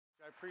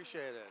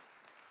appreciate it.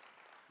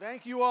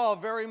 Thank you all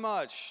very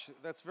much.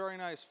 That's very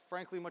nice.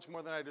 Frankly, much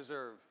more than I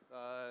deserve.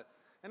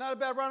 And not a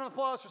bad round of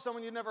applause for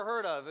someone you've never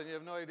heard of and you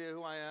have no idea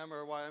who I am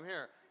or why I'm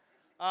here.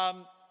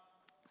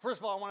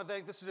 First of all, I want to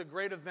thank, this is a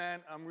great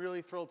event. I'm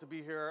really thrilled to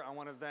be here. I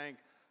want to thank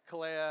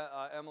Kalea,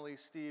 Emily,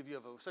 Steve. You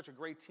have such a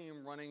great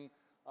team running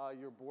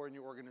your board and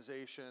your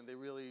organization. They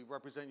really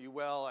represent you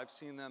well. I've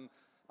seen them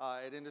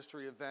at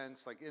industry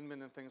events like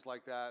Inman and things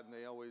like that, and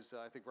they always,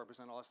 I think,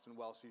 represent Austin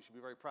well, so you should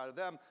be very proud of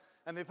them.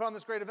 And they put on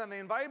this great event. They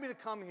invited me to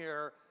come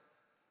here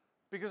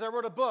because I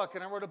wrote a book,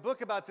 and I wrote a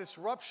book about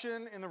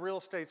disruption in the real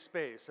estate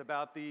space,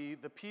 about the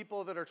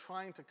people that are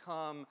trying to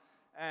come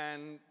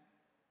and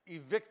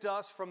evict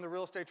us from the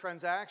real estate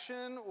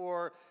transaction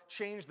or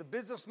change the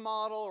business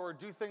model or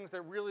do things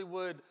that really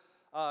would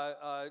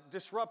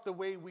disrupt the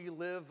way we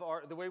live,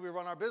 the way we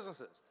run our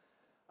businesses.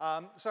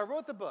 So I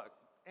wrote the book,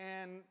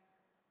 and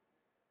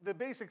the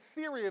basic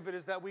theory of it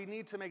is that we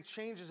need to make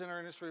changes in our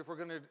industry if we're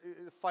going to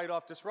fight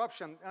off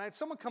disruption. And I had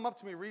someone come up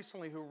to me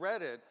recently who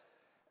read it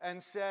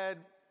and said,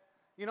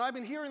 you know, I've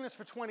been hearing this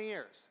for 20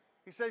 years.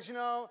 He says, you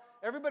know,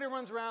 everybody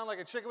runs around like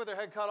a chicken with their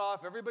head cut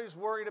off. Everybody's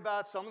worried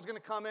about someone's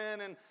going to come in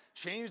and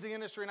change the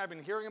industry, and I've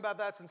been hearing about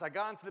that since I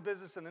got into the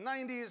business in the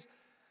 90s,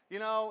 you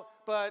know.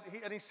 But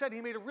he said, he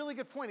made a really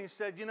good point. He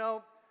said, you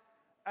know,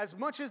 as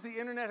much as the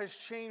internet has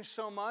changed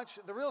so much,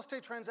 the real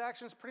estate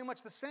transaction is pretty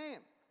much the same.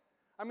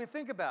 I mean,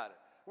 think about it.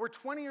 We're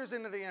 20 years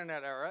into the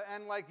internet era,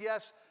 and like,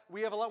 yes,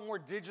 we have a lot more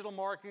digital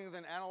marketing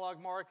than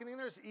analog marketing.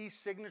 There's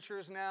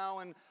e-signatures now,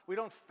 and we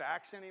don't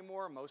fax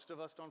anymore. Most of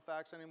us don't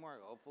fax anymore,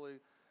 hopefully.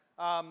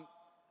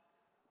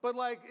 But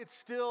like, it's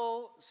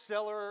still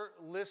seller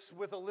lists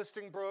with a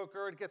listing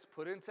broker. It gets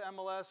put into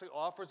MLS. It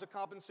offers a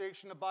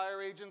compensation to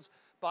buyer agents.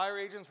 Buyer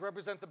agents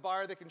represent the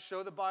buyer. They can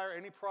show the buyer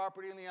any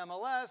property in the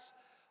MLS.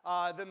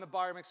 Then the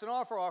buyer makes an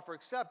offer, offer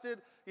accepted.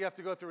 You have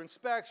to go through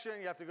inspection.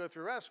 You have to go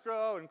through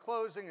escrow and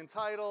closing and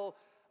title.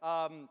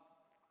 You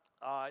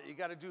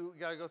got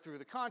to go through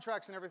the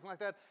contracts and everything like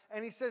that.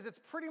 And he says it's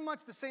pretty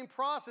much the same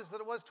process that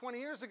it was 20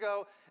 years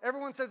ago.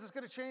 Everyone says it's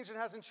going to change and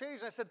it hasn't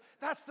changed. And I said,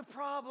 that's the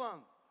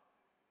problem.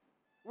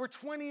 We're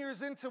 20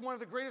 years into one of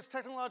the greatest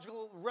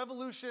technological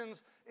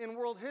revolutions in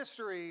world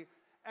history,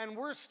 and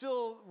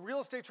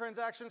real estate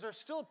transactions are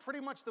still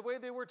pretty much the way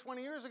they were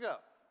 20 years ago.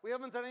 We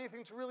haven't done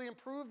anything to really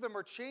improve them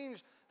or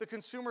change the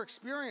consumer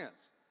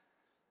experience.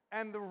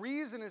 And the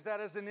reason is that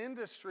as an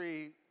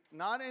industry,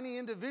 not any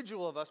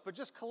individual of us, but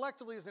just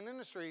collectively as an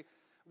industry,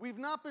 we've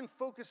not been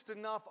focused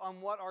enough on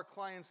what our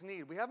clients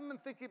need. We haven't been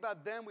thinking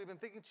about them. We've been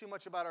thinking too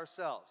much about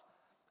ourselves.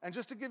 And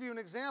just to give you an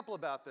example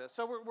about this,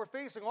 so we're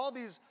facing all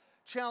these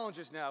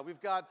challenges now. We've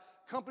got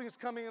companies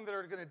coming in that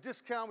are going to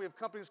discount. We have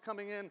companies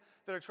coming in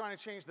that are trying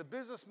to change the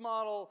business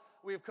model.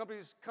 We have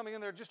companies coming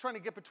in that are just trying to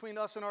get between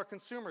us and our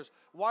consumers.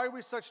 Why are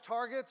we such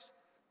targets?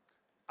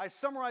 I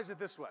summarize it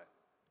this way: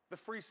 the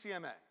free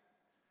CMA.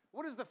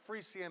 What is the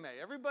free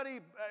CMA? Everybody,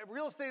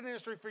 real estate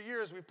industry for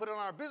years, we've put it on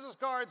our business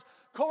cards,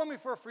 call me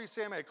for a free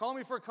CMA, call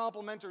me for a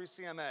complimentary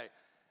CMA.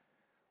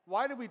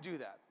 Why did we do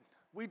that?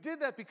 We did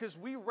that because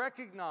we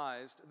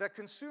recognized that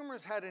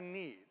consumers had a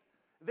need.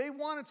 They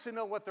wanted to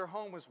know what their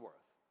home was worth.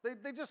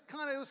 They just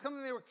it was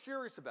something they were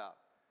curious about.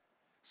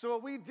 So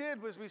what we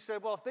did was we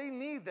said, well, if they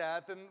need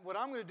that, then what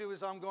I'm going to do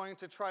is I'm going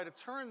to try to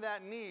turn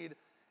that need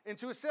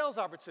into a sales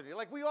opportunity.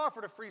 Like, we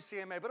offered a free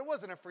CMA, but it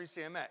wasn't a free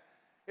CMA.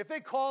 If they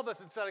called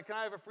us and said, can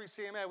I have a free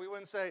CMA? We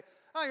wouldn't say,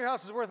 oh, your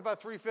house is worth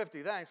about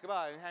 $350. Thanks,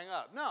 goodbye, and hang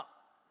up. No.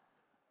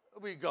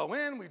 We go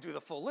in, we do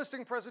the full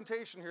listing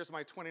presentation. Here's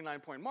my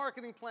 29-point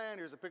marketing plan.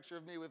 Here's a picture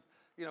of me with,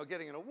 you know,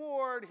 getting an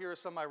award. Here are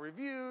some of my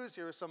reviews.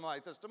 Here are some of my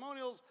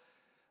testimonials.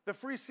 The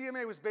free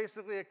CMA was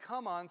basically a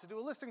come-on to do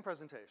a listing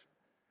presentation.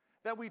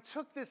 That we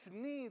took this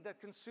need that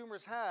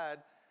consumers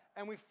had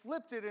and we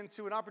flipped it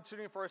into an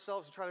opportunity for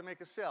ourselves to try to make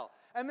a sale.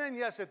 And then,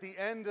 yes, at the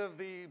end of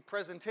the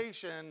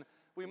presentation,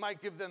 we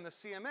might give them the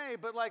CMA,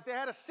 but like, they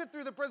had to sit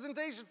through the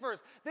presentation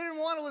first. They didn't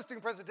want a listing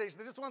presentation.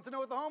 They just wanted to know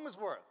what the home was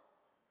worth.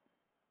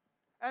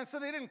 And so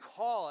they didn't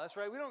call us,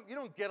 right? You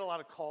don't get a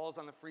lot of calls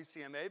on the free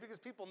CMA because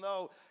people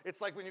know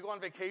it's like when you go on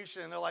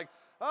vacation and they're like,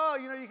 oh,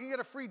 you know, you can get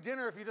a free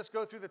dinner if you just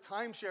go through the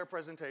timeshare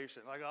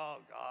presentation. Like, oh,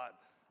 God,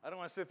 I don't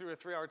want to sit through a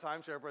 3-hour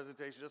timeshare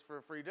presentation just for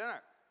a free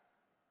dinner.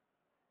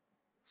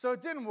 So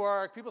it didn't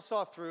work. People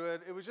saw through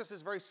it. It was just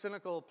this very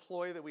cynical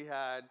ploy that we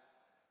had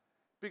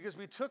because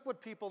we took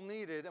what people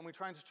needed and we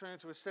tried to turn it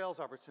into a sales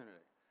opportunity.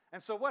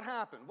 And so what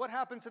happened? What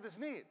happened to this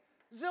need?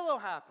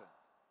 Zillow happened.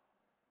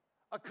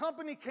 A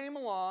company came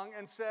along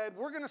and said,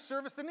 we're going to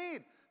service the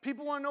need.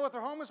 People want to know what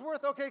their home is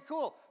worth? Okay,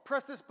 cool.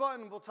 Press this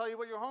button, we'll tell you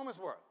what your home is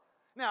worth.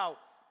 Now,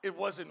 it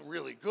wasn't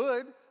really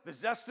good. The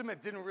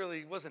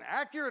Zestimate wasn't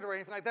accurate or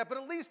anything like that, but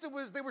at least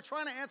they were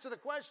trying to answer the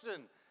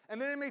question. And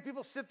they didn't make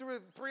people sit through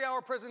a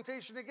 3-hour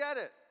presentation to get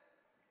it.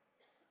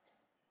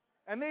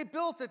 And they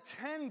built a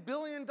 $10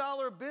 billion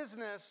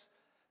business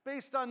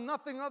based on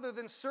nothing other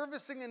than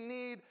servicing a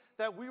need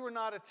that we were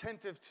not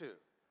attentive to,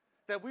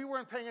 that we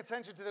weren't paying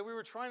attention to, that we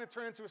were trying to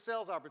turn into a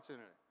sales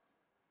opportunity.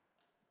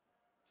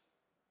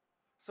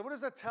 So what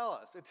does that tell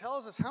us? It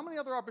tells us how many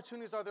other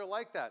opportunities are there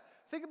like that.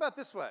 Think about it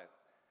this way.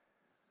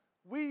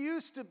 We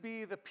used to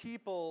be the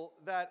people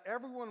that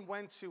everyone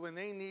went to when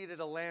they needed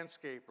a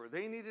landscaper.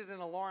 They needed an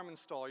alarm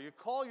installer. You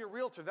call your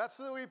realtor. That's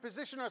the way we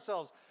position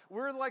ourselves.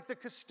 We're like the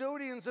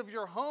custodians of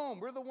your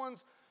home. We're the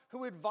ones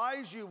who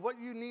advise you what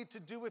you need to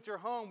do with your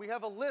home. We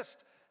have a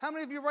list. How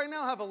many of you right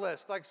now have a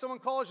list? Like someone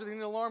calls you, they need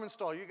an alarm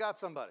installer. You got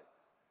somebody,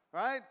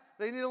 right?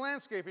 They need a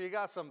landscaper. You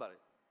got somebody.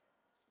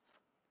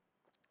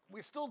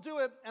 We still do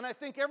it, and I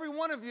think every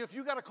one of you, if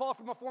you got a call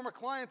from a former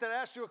client that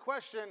asked you a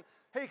question,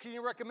 hey, can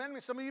you recommend me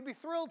somebody, you'd be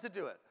thrilled to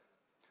do it.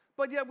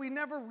 But yet we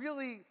never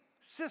really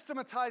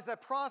systematized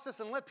that process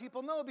and let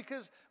people know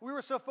because we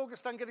were so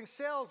focused on getting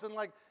sales and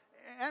like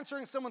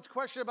answering someone's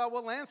question about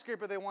what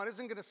landscaper they want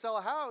isn't going to sell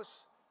a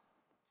house.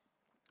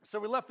 So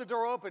we left the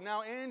door open.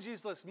 Now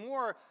Angie's List,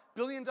 more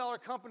billion-dollar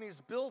companies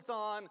built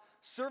on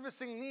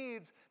servicing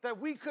needs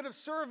that we could have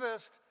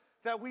serviced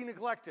that we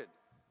neglected.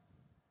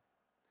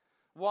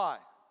 Why?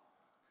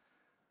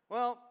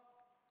 Well,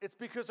 it's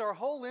because our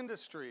whole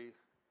industry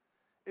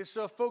is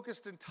so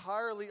focused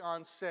entirely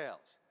on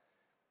sales.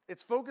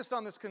 It's focused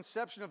on this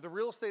conception of the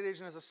real estate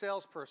agent as a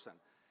salesperson.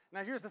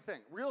 Now here's the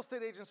thing, real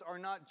estate agents are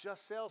not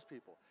just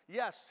salespeople.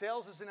 Yes,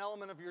 sales is an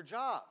element of your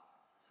job.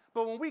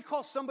 But when we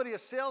call somebody a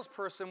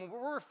salesperson,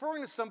 we're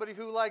referring to somebody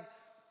who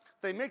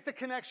they make the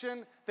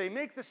connection, they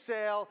make the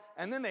sale,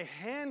 and then they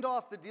hand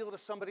off the deal to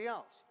somebody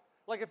else.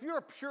 Like if you're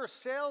a pure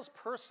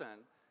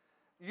salesperson,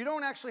 you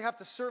don't actually have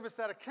to service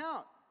that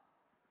account.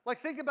 Like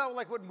think about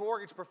what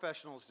mortgage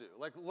professionals do,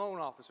 like loan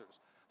officers.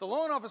 The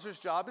loan officer's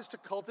job is to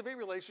cultivate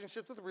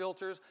relationships with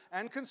realtors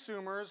and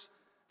consumers,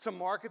 to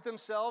market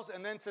themselves,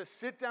 and then to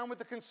sit down with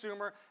the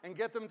consumer and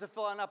get them to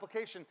fill out an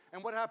application.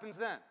 And what happens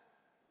then?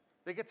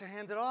 They get to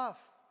hand it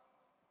off.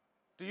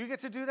 Do you get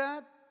to do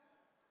that?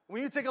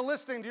 When you take a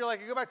listing, you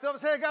go back to the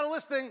office, hey, I got a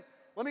listing.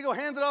 Let me go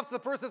hand it off to the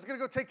person that's going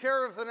to go take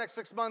care of it for the next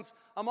 6 months.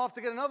 I'm off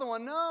to get another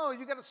one. No,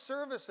 you got to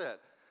service it.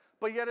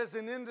 But yet as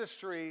an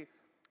industry,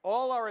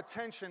 all our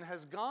attention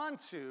has gone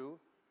to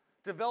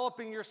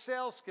developing your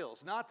sales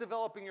skills, not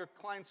developing your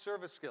client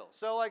service skills.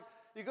 So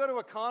you go to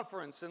a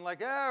conference and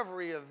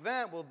every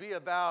event will be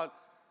about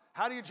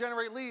how do you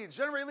generate leads?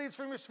 Generate leads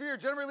from your sphere,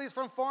 generate leads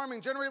from farming,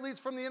 generate leads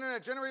from the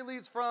internet, generate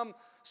leads from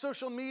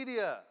social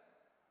media.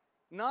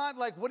 Not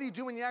what do you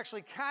do when you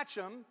actually catch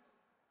them?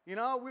 You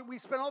know, we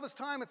spend all this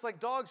time, it's like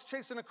dogs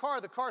chasing a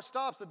car. The car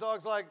stops, the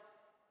dog's like,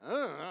 I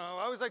don't know,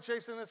 why was I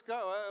chasing this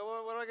car?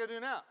 What do I got to do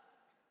now?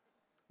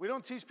 We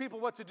don't teach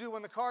people what to do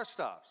when the car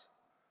stops.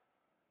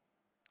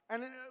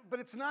 But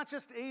it's not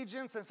just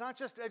agents, it's not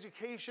just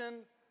education.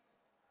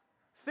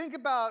 Think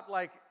about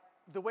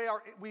the way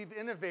we've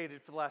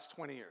innovated for the last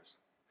 20 years.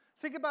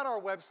 Think about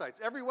our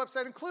websites. Every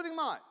website, including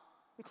mine.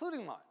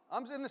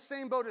 I'm in the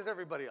same boat as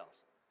everybody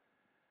else.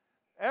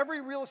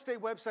 Every real estate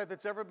website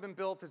that's ever been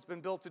built has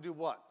been built to do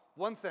what?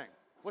 One thing.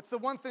 What's the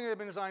one thing they've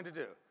been designed to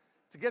do?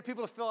 To get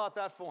people to fill out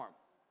that form.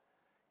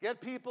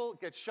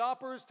 Get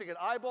shoppers, to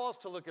get eyeballs,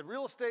 to look at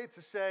real estate,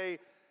 to say,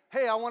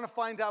 hey, I want to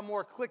find out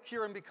more, click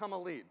here and become a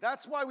lead.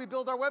 That's why we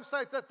build our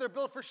websites, that they're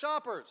built for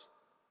shoppers.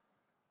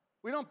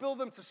 We don't build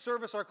them to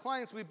service our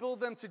clients, we build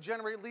them to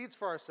generate leads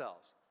for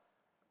ourselves.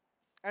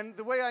 And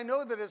the way I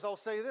know that is, I'll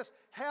say this,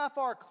 half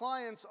our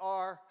clients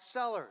are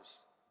sellers.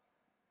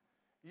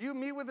 You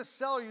meet with a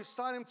seller, you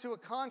sign him to a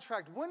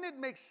contract. Wouldn't it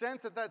make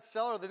sense that that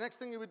seller, the next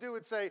thing you would do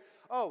would say,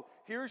 oh,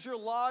 here's your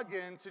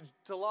login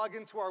to log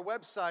into our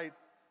website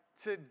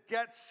to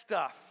get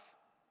stuff.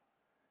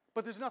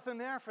 But there's nothing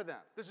there for them.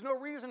 There's no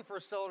reason for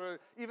a seller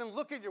to even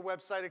look at your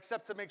website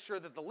except to make sure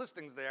that the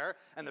listing's there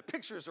and the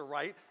pictures are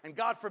right, and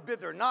God forbid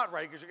they're not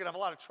right because you're going to have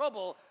a lot of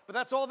trouble, but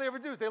that's all they ever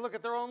do is they look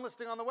at their own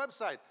listing on the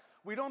website.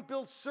 We don't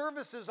build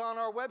services on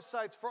our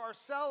websites for our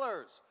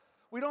sellers.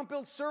 We don't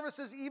build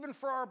services even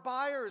for our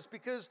buyers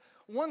because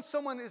once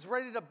someone is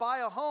ready to buy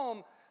a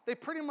home,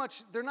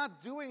 they're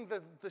not doing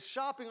the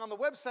shopping on the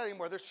website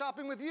anymore. They're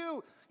shopping with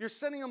you. You're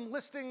sending them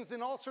listings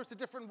in all sorts of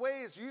different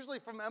ways, usually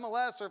from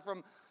MLS or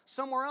from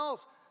somewhere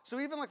else. So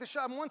even the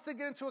shop, once they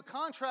get into a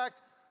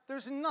contract,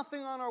 there's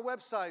nothing on our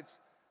websites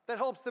that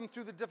helps them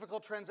through the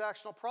difficult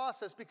transactional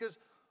process because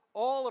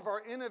all of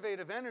our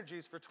innovative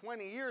energies for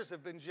 20 years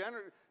have been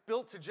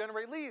built to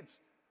generate leads,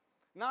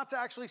 not to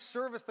actually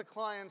service the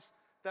clients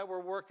that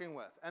we're working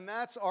with. And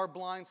that's our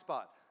blind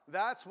spot.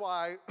 That's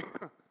why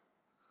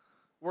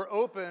we're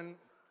open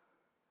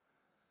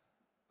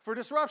for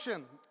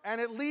disruption.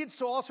 And it leads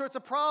to all sorts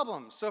of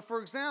problems. So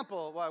for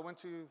example,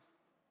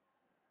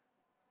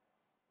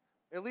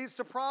 it leads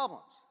to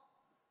problems.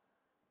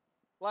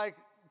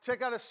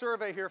 Check out a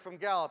survey here from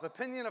Gallup.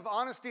 Opinion of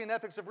honesty and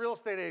ethics of real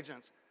estate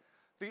agents.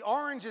 The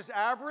orange is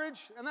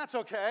average, and that's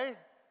okay.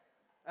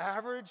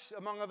 Average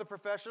among other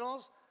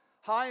professionals.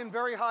 High and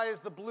very high is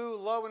the blue,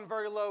 low and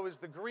very low is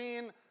the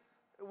green,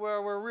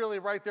 where we're really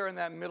right there in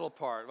that middle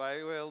part,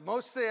 right? Well,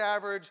 most say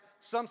average,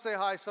 some say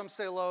high, some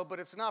say low, but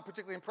it's not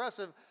particularly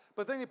impressive.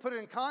 But then you put it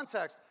in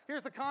context.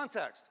 Here's the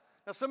context.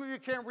 Now, some of you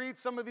can't read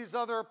some of these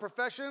other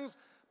professions,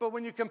 but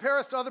when you compare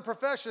us to other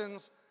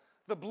professions,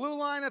 the blue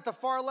line at the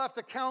far left,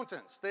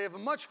 accountants, they have a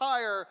much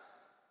higher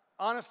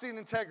Honesty and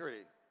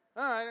integrity.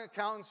 All right,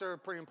 accountants are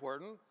pretty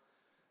important.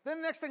 Then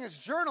the next thing is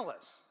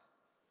journalists.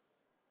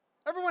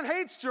 Everyone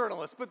hates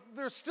journalists, but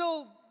they're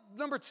still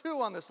number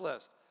 2 on this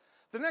list.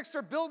 The next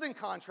are building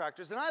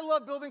contractors, and I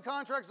love building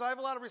contractors. I have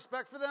a lot of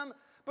respect for them,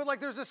 but like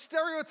there's a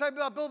stereotype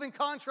about building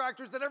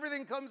contractors that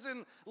everything comes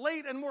in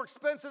late and more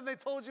expensive than they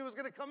told you it was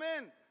going to come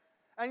in.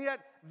 And yet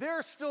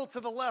they're still to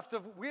the left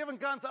of, we haven't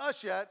gotten to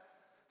us yet.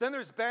 Then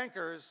there's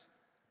bankers.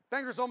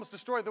 Bankers almost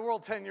destroyed the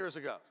world 10 years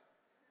ago,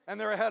 and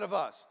they're ahead of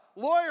us.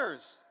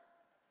 Lawyers.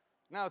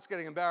 Now it's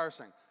getting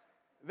embarrassing.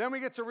 Then we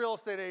get to real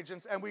estate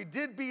agents, and we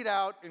did beat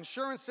out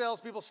insurance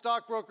salespeople,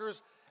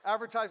 stockbrokers,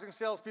 advertising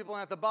salespeople,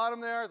 and at the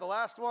bottom there, the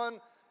last one,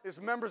 is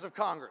members of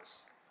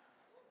Congress.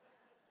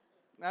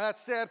 Now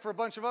that's sad for a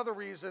bunch of other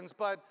reasons,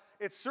 but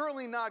it's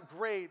certainly not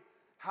great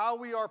how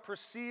we are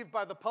perceived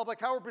by the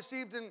public, how we're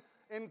perceived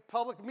in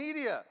public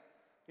media.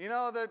 You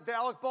know, the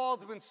Alec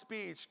Baldwin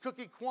speech,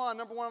 Cookie Kwan,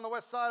 #1 on the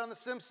West Side on The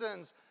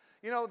Simpsons.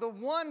 You know, the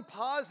one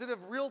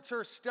positive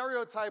realtor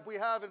stereotype we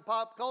have in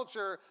pop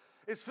culture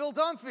is Phil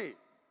Dunphy,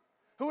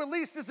 who at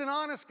least is an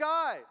honest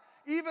guy,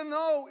 even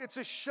though it's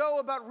a show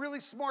about really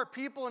smart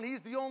people and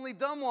he's the only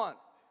dumb one.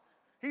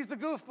 He's the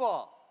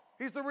goofball.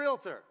 He's the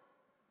realtor.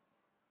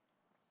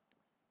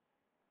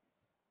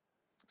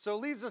 So it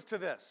leads us to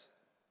this.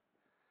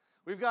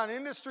 We've got an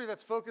industry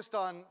that's focused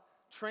on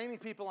training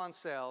people on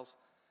sales,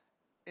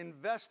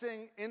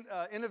 investing in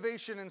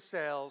innovation in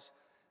sales,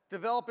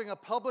 developing a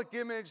public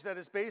image that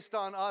is based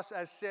on us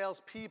as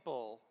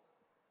salespeople,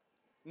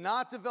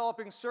 not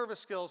developing service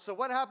skills. So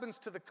what happens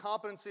to the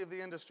competency of the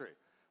industry?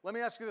 Let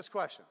me ask you this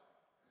question.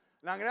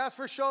 Now I'm going to ask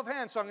for a show of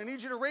hands, so I'm going to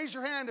need you to raise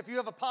your hand if you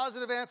have a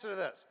positive answer to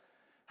this.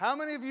 How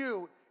many of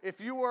you, if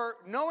you were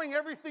knowing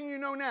everything you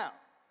know now,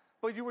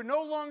 but you were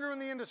no longer in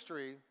the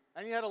industry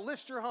and you had to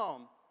list your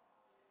home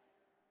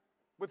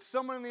with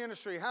someone in the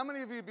industry, how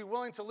many of you would be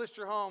willing to list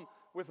your home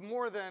with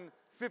more than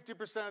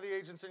 50% of the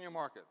agents in your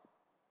market?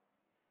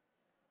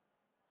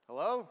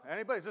 Hello?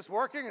 Anybody? Is this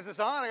working? Is this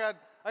on? I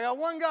got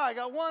one guy. I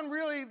got one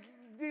really,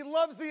 he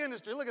loves the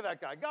industry. Look at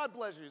that guy. God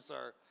bless you,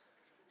 sir.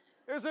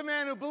 There's a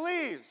man who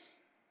believes.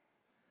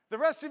 The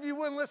rest of you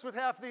wouldn't list with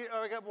half the,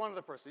 oh, I got one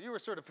other person. You were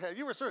sort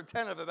of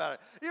tentative about it.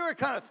 You were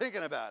kind of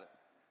thinking about it.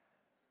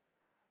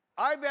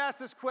 I've asked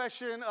this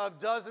question of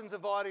dozens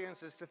of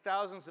audiences to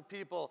thousands of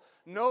people.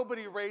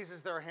 Nobody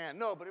raises their hand.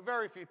 Nobody,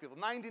 very few people.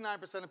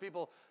 99% of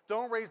people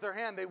don't raise their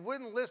hand. They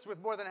wouldn't list with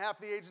more than half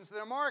the agents in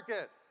their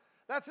market.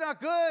 That's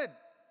not good.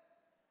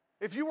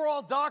 If you were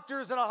all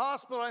doctors at a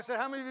hospital, and I said,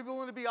 how many of you are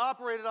willing to be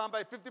operated on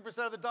by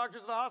 50% of the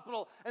doctors in the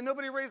hospital, and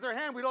nobody raised their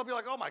hand, we'd all be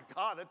like, oh my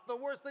God, that's the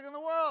worst thing in the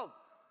world.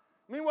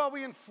 Meanwhile,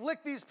 we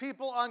inflict these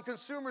people on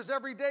consumers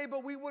every day,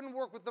 but we wouldn't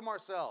work with them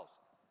ourselves.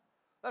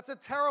 That's a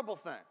terrible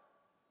thing.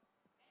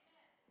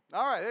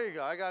 All right, there you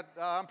go.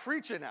 I'm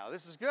preaching now.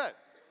 This is good.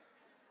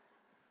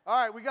 All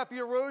right, we got the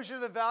erosion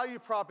of the value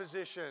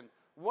proposition.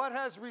 What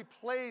has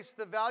replaced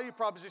the value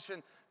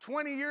proposition?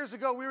 20 years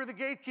ago, we were the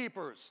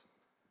gatekeepers.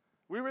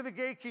 We were the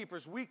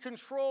gatekeepers. We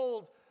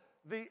controlled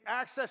the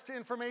access to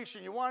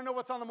information. You want to know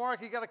what's on the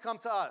market, you got to come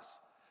to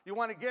us. You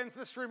want to get into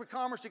the stream of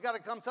commerce, you got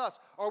to come to us.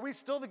 Are we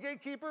still the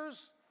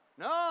gatekeepers?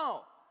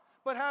 No.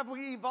 But have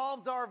we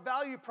evolved our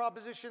value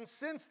proposition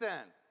since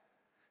then?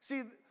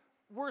 See,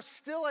 we're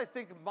still, I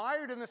think,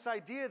 mired in this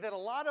idea that a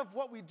lot of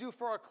what we do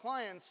for our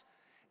clients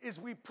is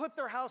we put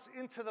their house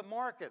into the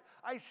market.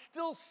 I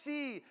still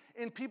see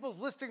in people's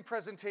listing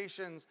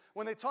presentations,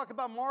 when they talk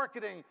about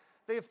marketing,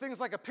 they have things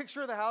like a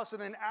picture of the house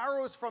and then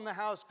arrows from the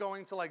house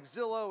going to like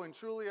Zillow and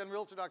Trulia and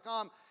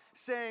Realtor.com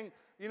saying,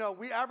 you know,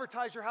 we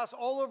advertise your house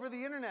all over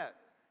the internet.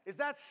 Is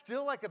that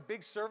still like a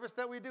big service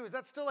that we do? Is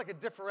that still like a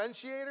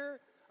differentiator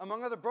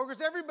among other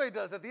brokers? Everybody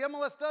does that. The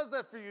MLS does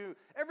that for you.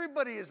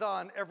 Everybody is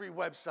on every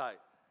website.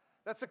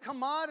 That's a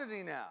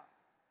commodity now.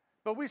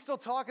 But we still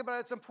talk about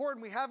it. It's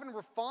important. We haven't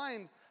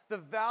refined the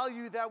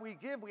value that we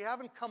give. We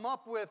haven't come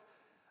up with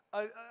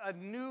a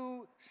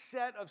new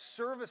set of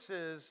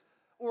services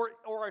or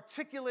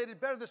articulated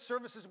better the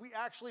services we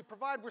actually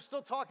provide. We're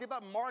still talking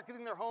about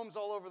marketing their homes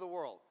all over the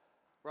world,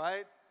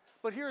 right?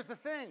 But here's the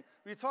thing.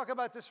 When you talk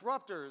about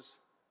disruptors,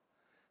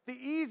 the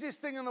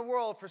easiest thing in the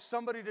world for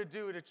somebody to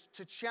do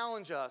to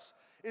challenge us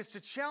is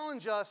to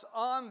challenge us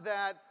on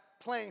that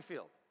playing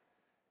field.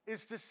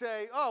 Is to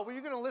say, oh, well,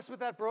 you're going to list with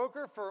that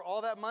broker for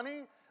all that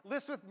money?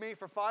 List with me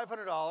for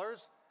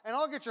 $500, and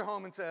I'll get your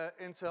home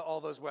into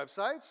all those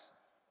websites.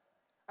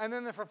 And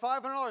then for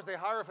 $500, they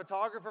hire a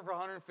photographer for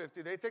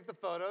 $150. They take the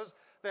photos.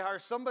 They hire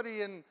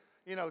somebody in,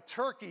 you know,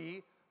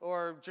 Turkey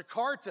or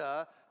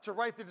Jakarta to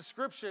write the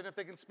description. If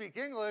they can speak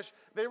English,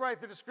 they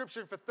write the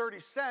description for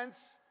 30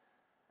 cents.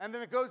 And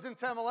then it goes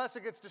into MLS,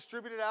 it gets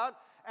distributed out,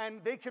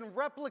 and they can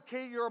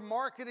replicate your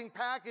marketing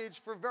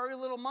package for very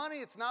little money.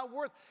 It's not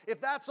worth,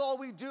 if that's all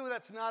we do,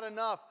 that's not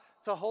enough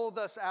to hold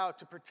us out,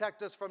 to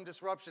protect us from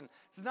disruption.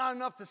 It's not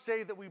enough to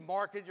say that we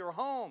market your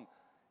home.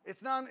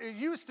 It's not, it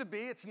used to be,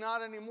 it's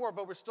not anymore,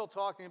 but we're still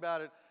talking about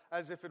it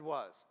as if it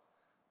was.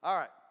 All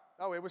right.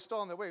 Oh, wait, we're still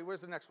on the, wait,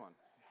 where's the next one?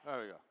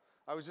 There we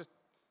go.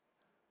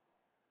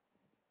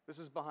 This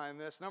is behind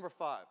this. Number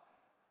 5.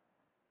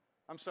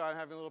 I'm sorry, I'm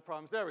having a little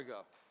problems. There we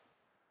go.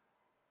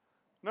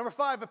 Number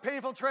 5, a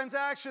painful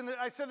transaction.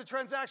 I said the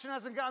transaction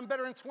hasn't gotten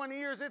better in 20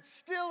 years. It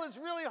still is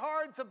really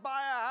hard to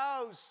buy a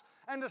house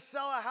and to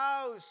sell a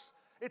house.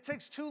 It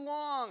takes too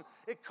long.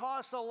 It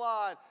costs a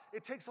lot.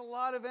 It takes a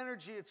lot of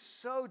energy. It's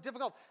so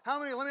difficult.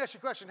 Let me ask you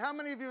a question. How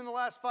many of you in the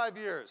last 5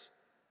 years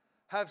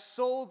have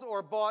sold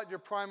or bought your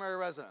primary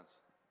residence?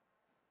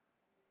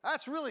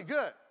 That's really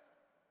good.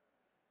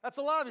 That's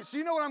a lot of you. So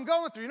you know what I'm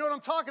going through. You know what I'm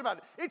talking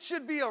about. It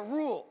should be a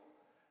rule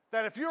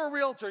that if you're a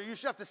realtor, you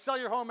should have to sell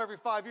your home every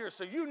 5 years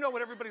so you know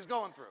what everybody's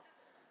going through.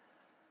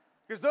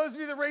 Because those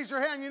of you that raise your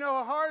hand, you know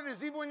how hard it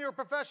is, even when you're a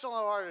professional,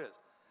 how hard it is.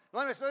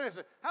 Let me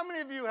say, how many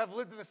of you have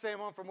lived in the same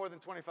home for more than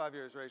 25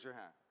 years? Raise your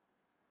hand.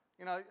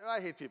 You know, I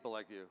hate people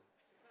like you.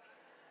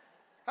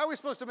 How are we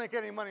supposed to make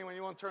any money when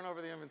you won't turn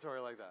over the inventory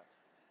like that?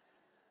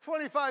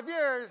 25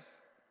 years.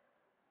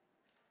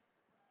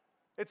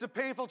 It's a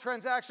painful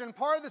transaction.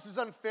 Part of this is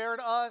unfair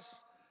to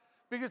us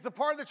because the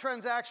part of the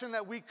transaction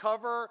that we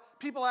cover,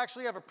 people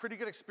actually have a pretty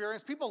good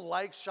experience. People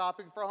like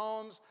shopping for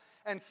homes,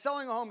 and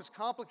selling a home is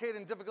complicated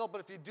and difficult,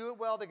 but if you do it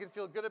well, they can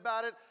feel good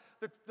about it.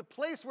 The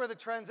place where the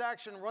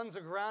transaction runs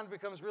aground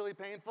becomes really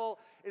painful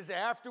is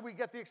after we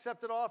get the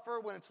accepted offer,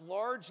 when it's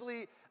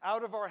largely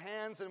out of our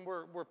hands and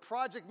we're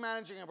project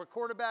managing and we're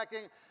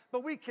quarterbacking,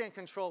 but we can't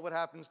control what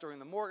happens during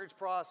the mortgage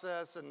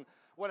process and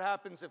what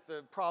happens if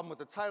the problem with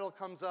the title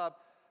comes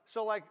up.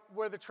 So like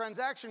where the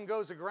transaction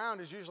goes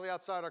aground is usually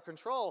outside our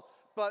control,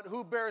 but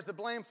who bears the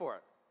blame for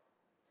it?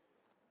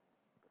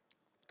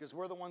 Because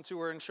we're the ones who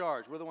are in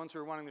charge. We're the ones who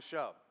are running the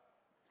show.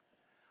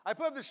 I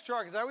put up this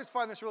chart because I always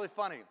find this really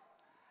funny.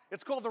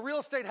 It's called the real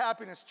estate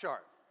happiness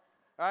chart,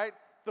 all right?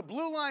 The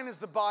blue line is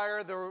the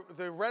buyer,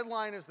 the red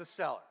line is the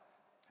seller.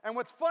 And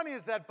what's funny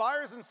is that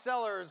buyers and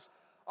sellers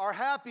are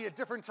happy at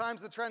different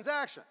times of the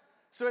transaction.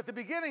 So at the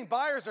beginning,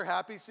 buyers are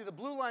happy. See, the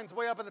blue line's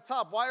way up at the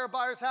top. Why are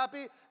buyers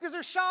happy? Because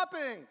they're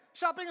shopping.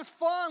 Shopping is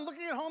fun.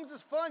 Looking at homes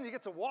is fun. You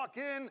get to walk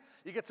in.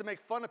 You get to make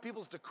fun of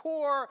people's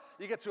decor.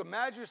 You get to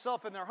imagine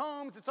yourself in their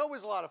homes. It's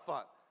always a lot of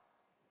fun.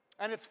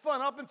 And it's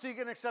fun up until you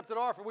get an accepted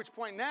offer, at which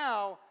point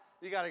now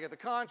you got to get the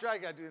contract,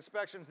 you got to do the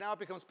inspections. Now it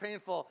becomes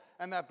painful,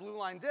 and that blue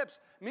line dips.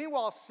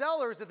 Meanwhile,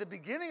 sellers at the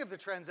beginning of the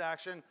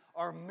transaction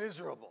are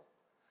miserable.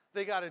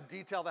 They got to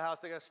detail the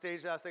house, they got to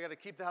stage the house, they got to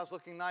keep the house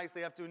looking nice,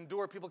 they have to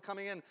endure people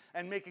coming in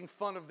and making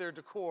fun of their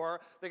decor,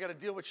 they got to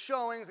deal with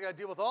showings, they got to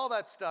deal with all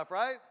that stuff,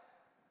 right?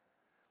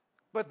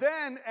 But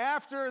then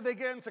after they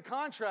get into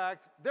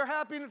contract, they're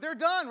happy, they're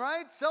done,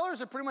 right?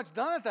 Sellers are pretty much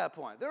done at that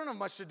point. They don't have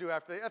much to do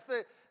after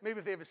maybe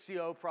if they have a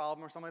CO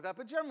problem or something like that,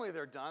 but generally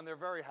they're done, they're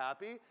very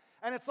happy.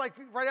 And it's like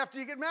right after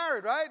you get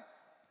married, right?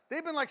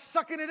 They've been like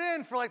sucking it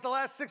in for like the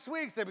last 6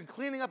 weeks. They've been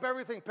cleaning up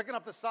everything, picking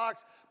up the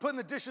socks, putting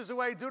the dishes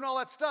away, doing all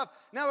that stuff.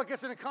 Now it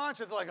gets into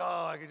contract, they're like,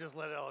 oh, I can just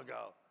let it all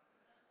go.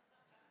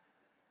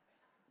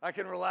 I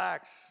can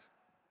relax.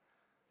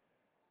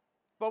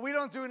 But we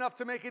don't do enough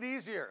to make it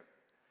easier.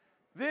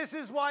 This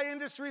is why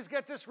industries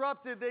get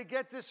disrupted. They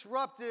get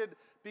disrupted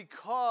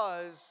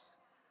because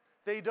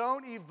they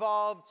don't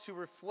evolve to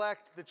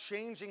reflect the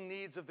changing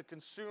needs of the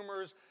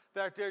consumers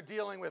that they're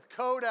dealing with.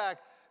 Kodak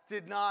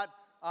did not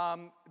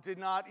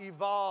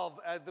evolve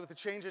with the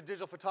change in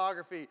digital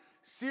photography.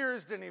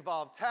 Sears didn't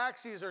evolve.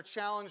 Taxis are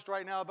challenged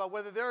right now about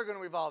whether they're going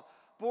to evolve.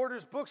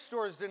 Borders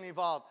bookstores didn't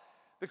evolve.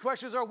 The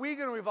question is, are we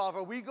going to evolve?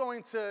 Are we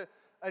going to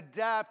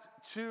adapt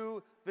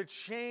to the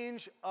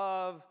change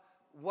of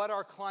what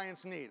our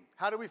clients need?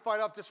 How do we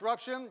fight off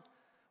disruption?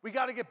 We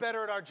got to get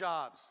better at our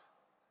jobs.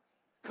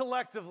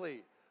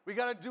 Collectively, we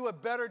got to do a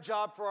better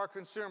job for our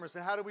consumers.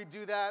 And how do we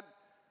do that?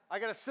 I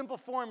got a simple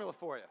formula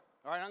for you.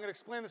 All right, I'm going to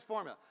explain this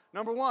formula.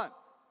 Number one,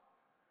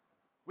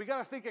 we got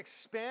to think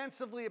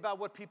expansively about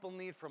what people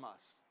need from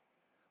us.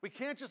 We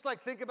can't just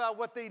like think about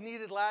what they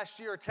needed last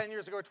year or 10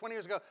 years ago or 20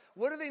 years ago.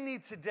 What do they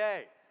need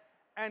today?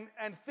 And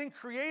think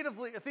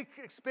creatively, think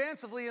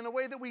expansively in a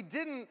way that we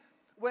didn't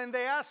when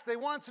they asked, they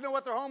wanted to know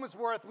what their home is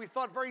worth. We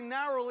thought very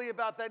narrowly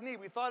about that need.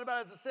 We thought about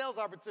it as a sales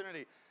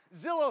opportunity.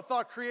 Zillow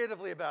thought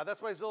creatively about it.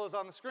 That's why Zillow's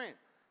on the screen.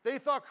 They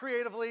thought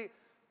creatively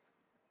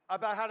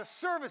about how to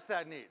service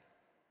that need.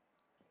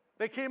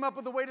 They came up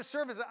with a way to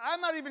service it.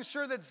 I'm not even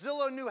sure that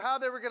Zillow knew how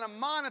they were going to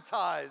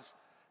monetize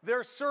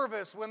their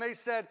service when they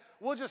said,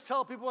 we'll just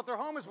tell people what their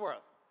home is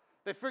worth.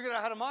 They figured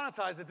out how to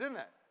monetize it, didn't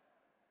they?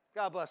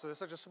 God bless them. They're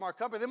such a smart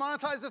company. They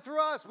monetized it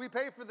through us. We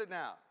pay for it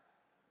now.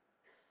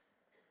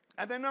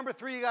 And then number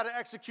three, you got to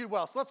execute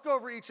well. So let's go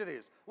over each of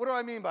these. What do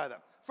I mean by them?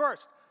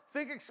 First,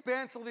 think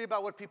expansively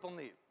about what people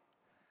need.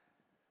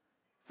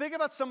 Think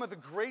about some of the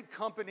great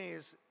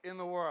companies in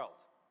the world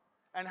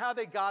and how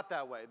they got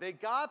that way. They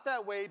got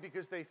that way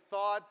because they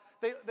thought,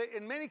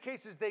 in many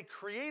cases, they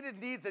created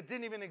needs that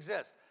didn't even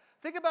exist.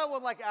 Think about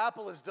what like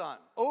Apple has done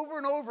over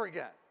and over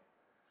again.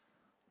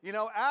 You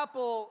know,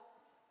 Apple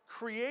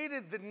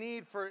created the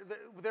need for,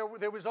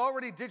 there was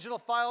already digital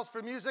files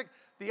for music.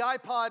 The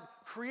iPod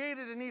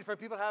created a need for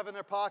people to have in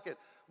their pocket.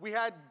 We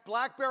had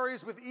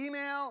BlackBerries with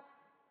email.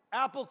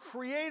 Apple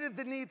created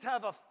the need to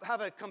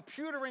have a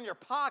computer in your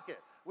pocket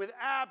with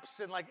apps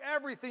and like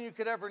everything you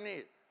could ever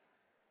need,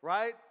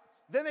 right?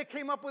 Then they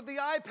came up with the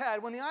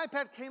iPad. When the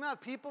iPad came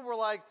out, people were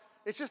like,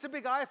 it's just a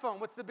big iPhone.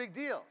 What's the big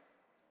deal?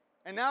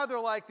 And now they're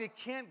like, they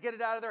can't get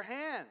it out of their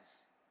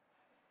hands.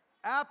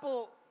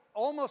 Apple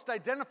almost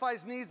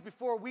identifies needs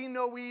before we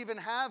know we even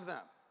have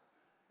them.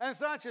 And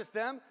it's not just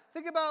them.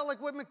 Think about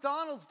like what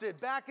McDonald's did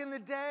back in the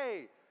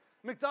day.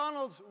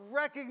 McDonald's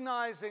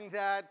recognizing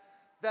that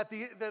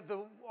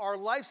our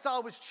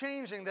lifestyle was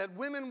changing, that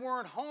women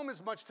weren't home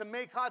as much to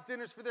make hot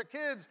dinners for their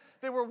kids.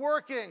 They were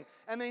working,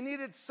 and they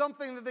needed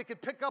something that they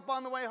could pick up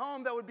on the way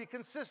home that would be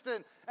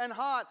consistent and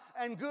hot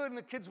and good and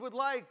the kids would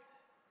like.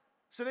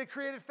 So they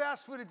created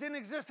fast food. It didn't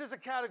exist as a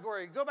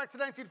category. Go back to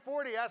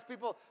 1940, ask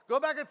people, go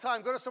back in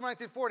time, go to some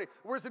 1940.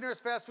 Where's the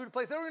nearest fast food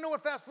place? They don't even know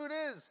what fast food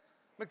is.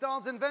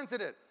 McDonald's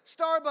invented it.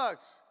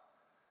 Starbucks.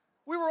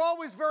 We were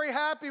always very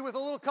happy with a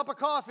little cup of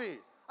coffee.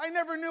 I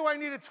never knew I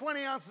needed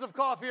 20 ounces of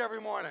coffee every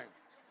morning.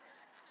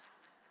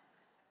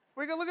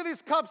 We can look at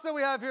these cups that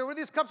we have here.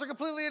 These cups are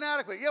completely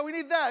inadequate. Yeah, we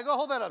need that. Go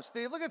hold that up,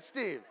 Steve. Look at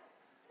Steve.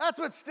 That's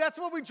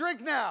what we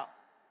drink now.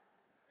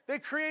 They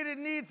created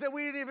needs that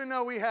we didn't even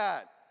know we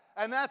had.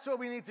 And that's what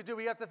we need to do.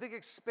 We have to think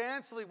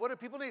expansively. What do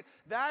people need?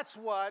 That's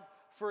what,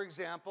 for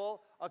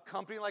example, a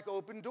company like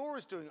Open Door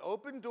is doing.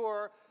 Open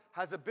Door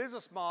has a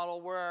business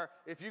model where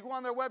if you go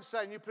on their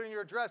website and you put in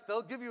your address,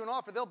 they'll give you an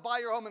offer. They'll buy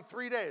your home in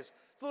 3 days.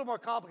 It's a little more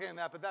complicated than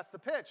that, but that's the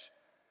pitch.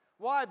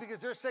 Why? Because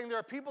they're saying there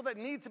are people that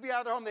need to be out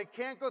of their home. They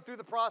can't go through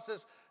the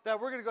process that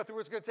we're going to go through.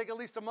 It's going to take at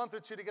least a month or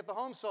two to get the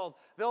home sold.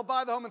 They'll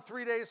buy the home in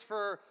 3 days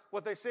for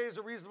what they say is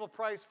a reasonable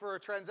price for a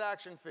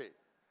transaction fee.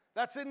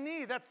 That's a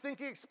need. That's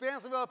thinking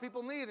expansively about what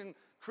people need and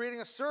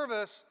creating a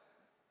service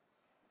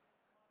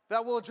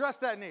that will address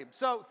that need.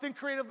 So think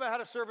creative about how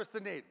to service the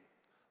need.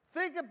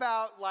 Think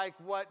about like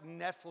what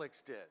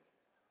Netflix did,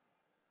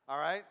 all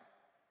right?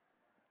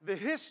 The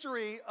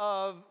history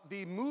of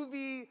the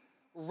movie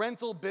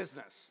rental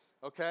business,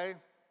 okay?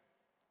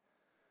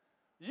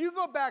 You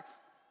go back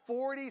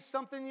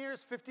 40-something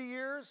years, 50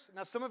 years.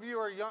 Now, some of you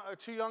are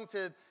too young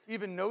to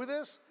even know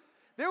this.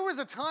 There was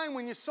a time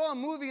when you saw a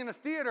movie in a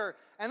theater,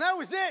 and that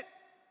was it.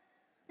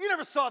 You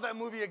never saw that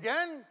movie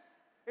again.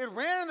 It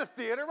ran in the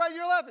theater, right?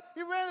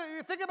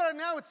 You think about it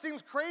now, it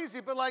seems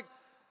crazy, but like,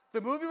 the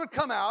movie would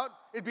come out,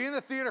 it'd be in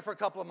the theater for a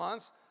couple of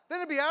months, then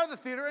it'd be out of the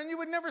theater, and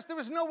there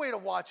was no way to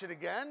watch it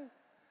again.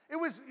 It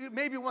was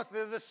maybe once,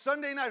 the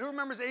Sunday night, who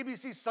remembers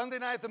ABC's Sunday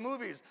night at the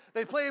movies?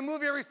 They'd play a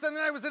movie every Sunday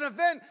night. It was an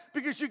event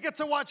because you get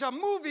to watch a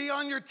movie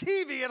on your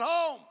TV at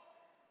home.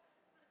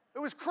 It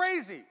was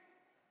crazy.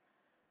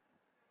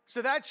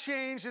 So that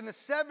changed in the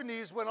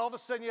 70s when all of a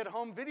sudden you had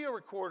home video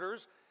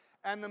recorders,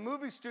 and the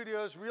movie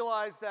studios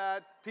realized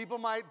that people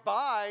might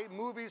buy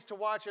movies to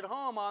watch at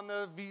home on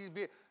the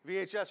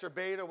VHS or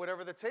Beta,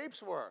 whatever the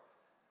tapes were.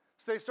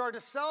 So they started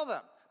to sell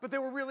them, but they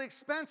were really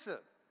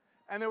expensive.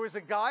 And there was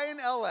a guy in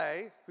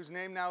LA, whose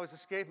name now is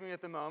escaping me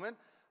at the moment,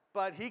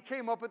 but he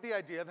came up with the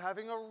idea of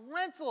having a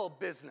rental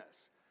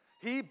business.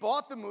 He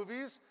bought the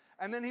movies,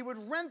 and then he would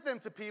rent them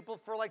to people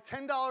for like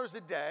 $10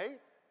 a day,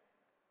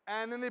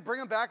 and then they bring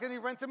them back and he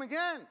rents them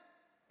again.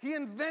 He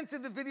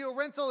invented the video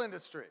rental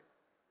industry.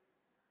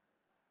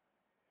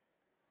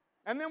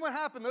 And then what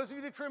happened? Those of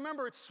you that can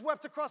remember, it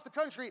swept across the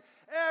country.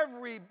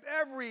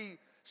 Every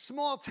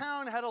small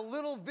town had a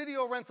little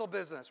video rental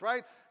business,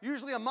 right?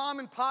 Usually a mom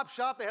and pop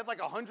shop. They had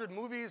like 100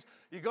 movies.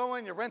 You go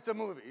in, you rent a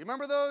movie. You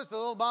remember those, the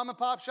little mom and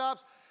pop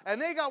shops?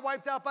 And they got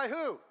wiped out by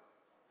who?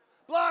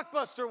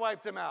 Blockbuster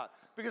wiped them out.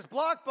 Because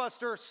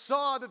Blockbuster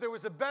saw that there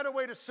was a better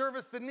way to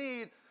service the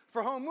need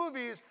for home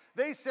movies.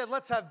 They said,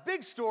 let's have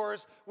big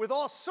stores with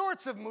all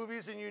sorts of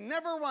movies, and you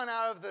never run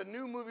out of the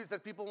new movies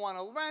that people want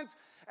to rent,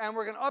 and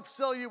we're going to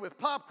upsell you with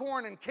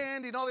popcorn and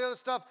candy and all the other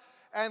stuff,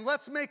 and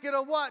let's make it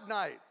a what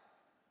night?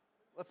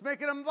 Let's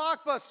make it a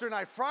Blockbuster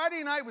night.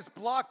 Friday night was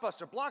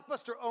Blockbuster.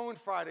 Blockbuster owned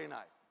Friday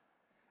night.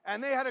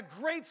 And they had a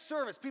great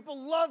service.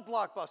 People loved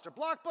Blockbuster.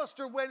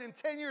 Blockbuster went in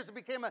 10 years, it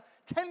became a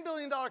 $10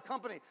 billion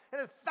company. It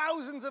had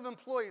thousands of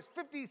employees,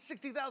 50,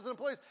 60,000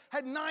 employees,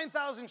 had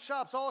 9,000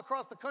 shops all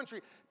across the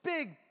country.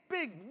 Big,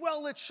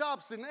 well-lit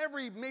shops in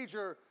every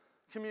major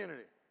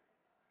community.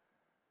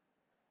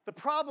 The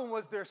problem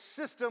was their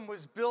system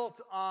was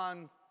built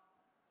on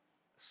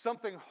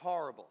something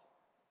horrible.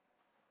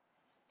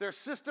 Their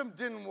system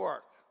didn't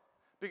work.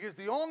 Because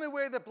the only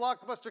way that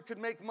Blockbuster could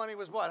make money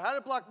was what? How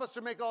did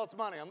Blockbuster make all its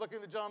money? I'm looking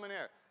at the gentleman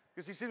here,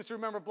 because he seems to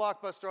remember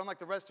Blockbuster, unlike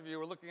the rest of you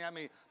who are looking at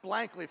me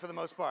blankly for the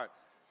most part.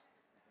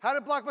 How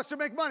did Blockbuster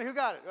make money? Who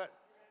got it?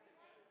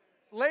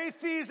 Late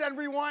fees and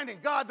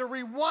rewinding. God, the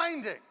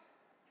rewinding.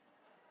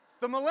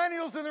 The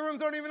millennials in the room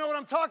don't even know what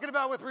I'm talking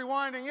about with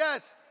rewinding.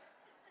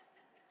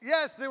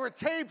 Yes, there were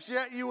tapes,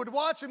 yet you would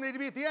watch them, they'd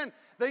be at the end.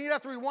 Then you'd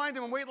have to rewind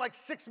them and wait like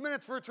 6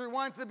 minutes for it to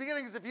rewind to the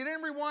beginning, because if you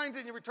didn't rewind it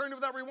and you returned it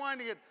without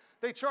rewinding it,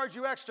 they charge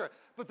you extra.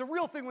 But the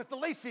real thing was the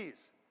late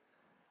fees.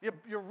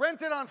 You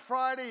rent it on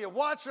Friday, you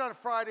watch it on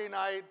Friday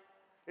night,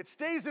 it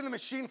stays in the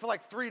machine for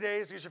like 3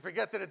 days because you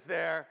forget that it's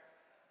there.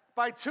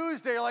 By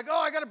Tuesday, you're like,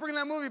 oh, I got to bring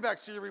that movie back.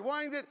 So you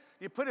rewind it,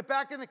 you put it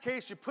back in the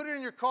case, you put it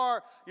in your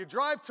car, you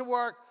drive to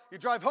work, you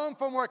drive home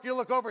from work, you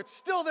look over, it's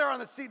still there on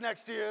the seat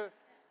next to you.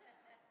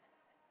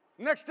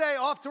 Next day,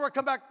 off to work,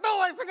 come back.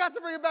 No, I forgot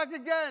to bring it back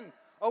again.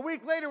 A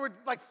week later, with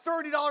like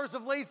 $30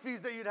 of late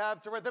fees that you'd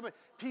have to rent them.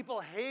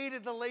 People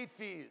hated the late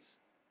fees.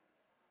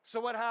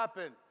 So what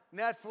happened?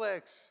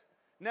 Netflix.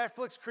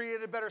 Netflix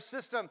created a better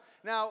system.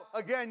 Now,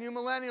 again, you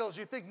millennials,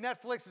 you think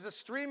Netflix is a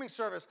streaming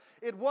service.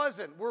 It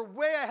wasn't. We're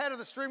way ahead of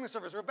the streaming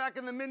service. We're back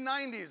in the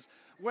mid-90s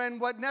when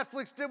what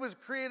Netflix did was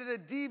created a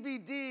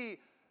DVD.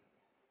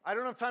 I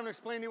don't have time to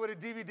explain to you what a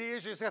DVD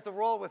is. You just have to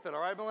roll with it,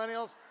 all right,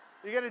 millennials?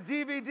 You get a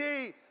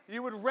DVD.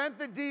 You would rent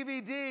the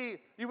DVD.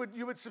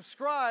 You would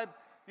subscribe.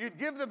 You'd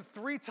give them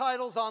 3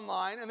 titles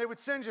online, and they would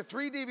send you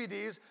 3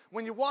 DVDs.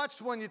 When you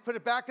watched one, you'd put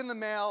it back in the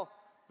mail.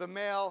 The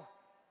mail,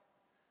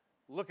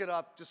 look it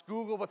up. Just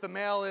Google what the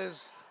mail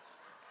is.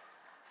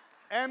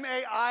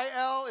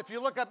 M-A-I-L. If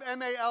you look up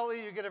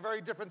M-A-L-E, you get a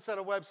very different set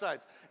of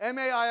websites.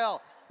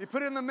 M-A-I-L. You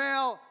put it in the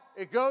mail,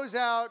 it goes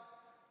out,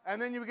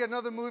 and then you would get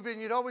another movie,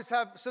 and you'd always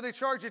have, so they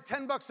charge you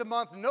 $10 a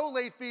month, no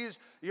late fees.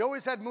 You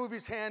always had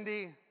movies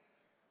handy.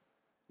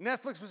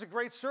 Netflix was a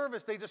great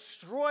service. They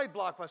destroyed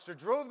Blockbuster,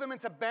 drove them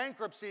into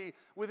bankruptcy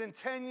within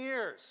 10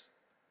 years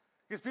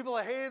because people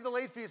hated the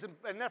late fees,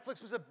 and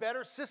Netflix was a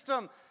better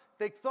system.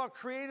 They thought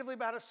creatively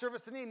about how to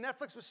service the need.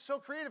 Netflix was so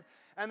creative.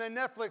 And then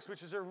Netflix,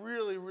 which is a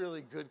really,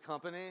 really good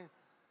company,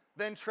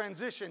 then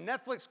transitioned.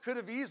 Netflix could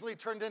have easily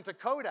turned into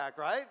Kodak,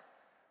 right?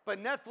 But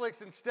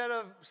Netflix, instead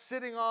of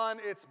sitting on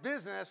its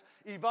business,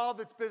 evolved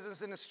its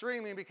business into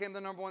streaming and became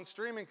the #1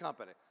 streaming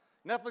company.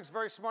 Netflix,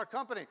 very smart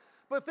company.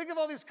 But think of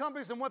all these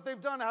companies and what they've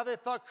done, how they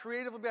thought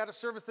creatively about how to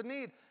service the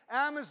need.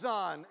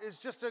 Amazon is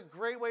just a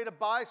great way to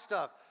buy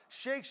stuff.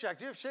 Shake Shack,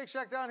 do you have Shake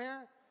Shack down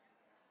here?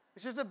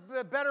 It's just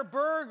a better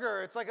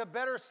burger. It's like a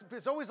better,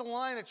 there's always a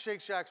line at Shake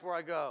Shacks where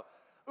I go.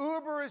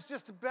 Uber is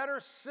just a better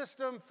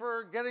system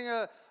for getting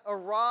a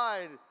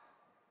ride.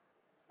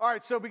 All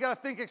right, so we got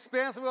to think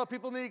expansively what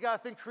people need. Got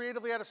to think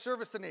creatively how to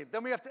service the need.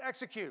 Then we have to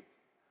execute.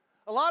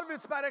 A lot of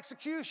it's about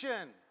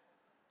execution,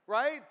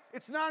 right?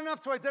 It's not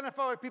enough to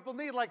identify what people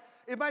need. Like,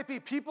 it might be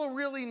people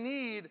really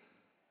need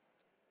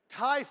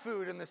Thai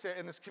food in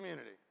this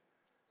community.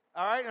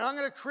 All right, and I'm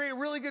going to create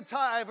really good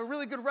Thai. I have a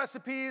really good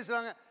recipes,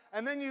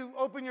 and then you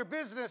open your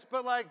business,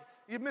 but like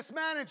you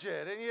mismanage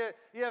it, and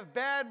you have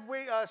bad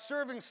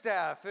serving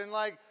staff, and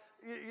like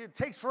it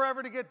takes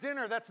forever to get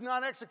dinner. That's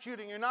not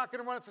executing. You're not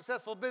going to run a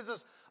successful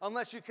business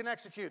unless you can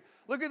execute.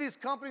 Look at these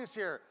companies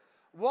here.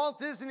 Walt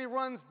Disney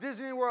runs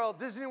Disney World.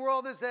 Disney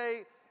World is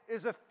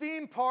a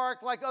theme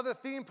park like other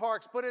theme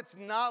parks, but it's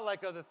not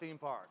like other theme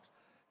parks.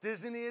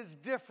 Disney is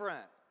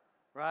different,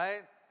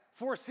 right?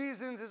 Four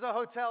Seasons is a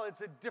hotel.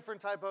 It's a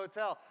different type of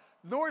hotel.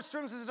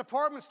 Nordstrom's is a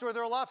department store.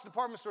 There are lots of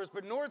department stores,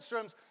 but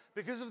Nordstrom's,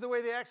 because of the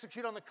way they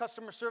execute on the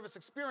customer service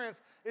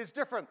experience, is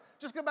different.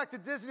 Just go back to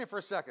Disney for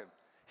a second.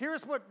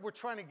 Here's what we're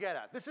trying to get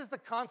at. This is the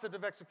concept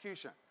of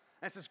execution.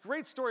 And it's this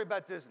great story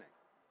about Disney.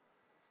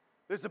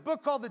 There's a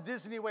book called The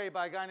Disney Way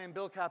by a guy named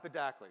Bill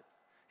Capadacli.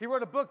 He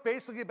wrote a book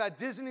basically about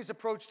Disney's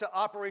approach to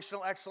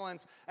operational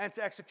excellence and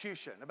to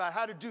execution, about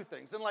how to do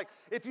things. And like,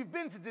 if you've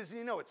been to Disney,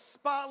 you know it's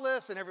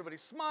spotless and everybody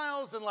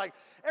smiles and like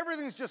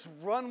everything's just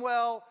run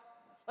well.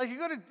 Like you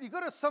go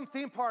to some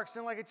theme parks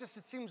and like it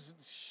seems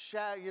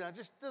it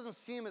just doesn't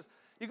seem as,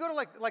 you go to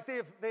like they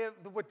have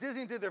what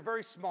Disney did, they're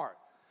very smart.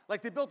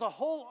 Like they built a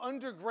whole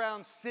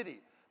underground city.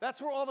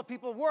 That's where all the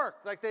people work.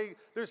 Like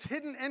there's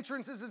hidden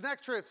entrances and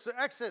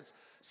exits.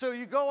 So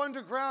you go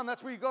underground,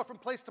 that's where you go from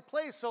place to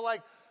place. So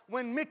like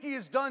when Mickey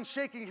is done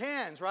shaking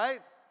hands, right?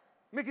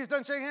 Mickey's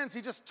done shaking hands,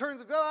 he just turns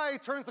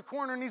the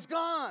corner and he's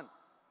gone.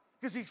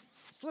 Because he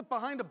slipped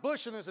behind a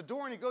bush and there's a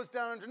door and he goes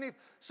down underneath.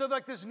 So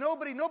like there's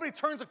nobody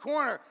turns a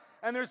corner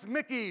and there's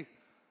Mickey,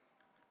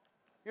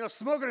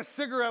 smoking a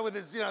cigarette with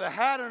his, the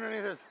hat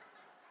underneath his,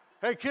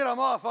 hey kid, I'm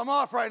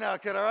off right now,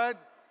 kid, all right?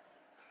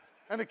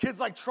 And the kid's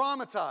like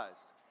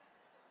traumatized.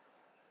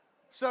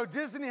 So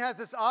Disney has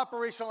this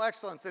operational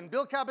excellence, and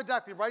Bill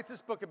Capadacli writes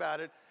this book about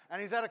it,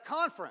 and he's at a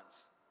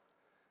conference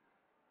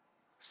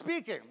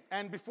speaking.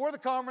 And before the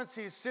conference,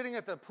 he's sitting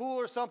at the pool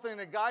or something,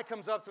 and a guy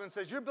comes up to him and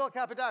says, "You're Bill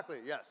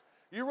Capadacli?" "Yes."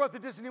 "You wrote The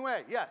Disney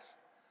Way?" "Yes."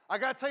 "I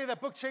got to tell you,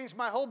 that book changed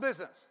my whole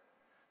business."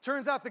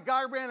 Turns out the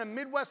guy ran a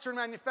Midwestern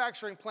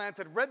manufacturing plant,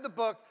 had read the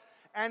book,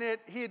 and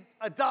he had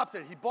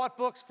adopted it. He bought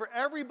books for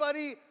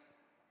everybody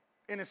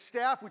in his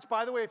staff, which,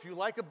 by the way, if you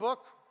like a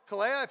book,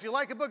 Kalea, if you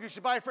like a book, you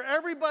should buy it for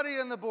everybody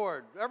on the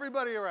board,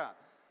 everybody around.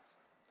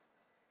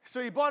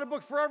 So he bought a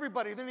book for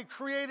everybody. Then he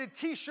created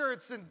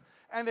T-shirts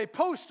and they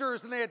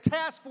posters, and they had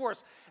task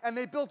force, and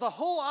they built a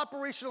whole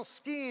operational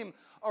scheme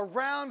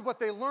around what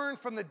they learned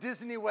from the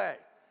Disney Way.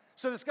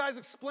 So this guy's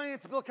explaining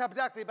to Bill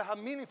Capadacli about how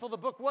meaningful the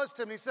book was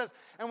to him. He says,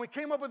 and we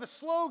came up with a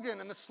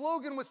slogan, and the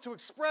slogan was to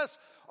express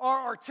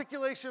our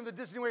articulation of the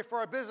Disney Way for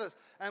our business.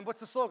 And what's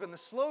the slogan? The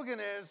slogan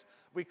is,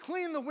 we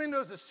clean the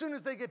windows as soon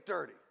as they get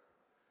dirty.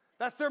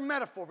 That's their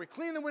metaphor. We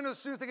clean the windows as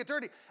soon as they get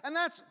dirty. And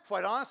that's,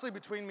 quite honestly,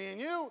 between me and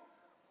you,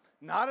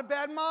 not a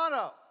bad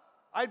motto.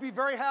 I'd be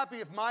very happy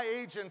if my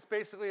agents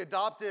basically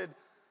adopted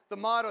the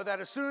motto that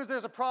as soon as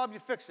there's a problem, you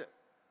fix it.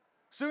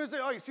 As soon as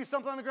you see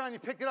something on the ground, you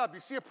pick it up.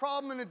 You see a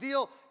problem in a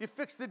deal, you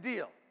fix the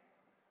deal.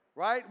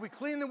 right? We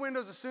clean the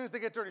windows as soon as they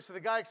get dirty. So the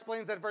guy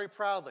explains that very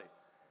proudly.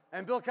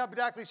 And Bill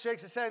Capadacli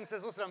shakes his head and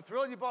says, listen, I'm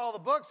thrilled you bought all the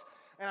books,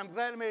 and I'm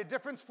glad it made a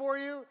difference for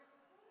you,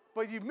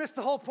 but you missed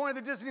the whole point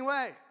of the Disney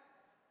way.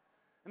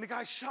 And the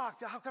guy's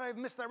shocked. How could I have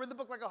missed that? I read the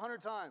book like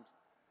 100 times.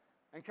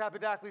 And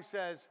Capadacli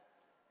says,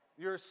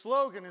 your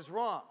slogan is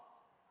wrong.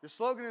 Your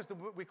slogan is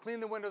we clean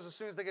the windows as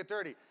soon as they get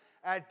dirty.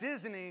 At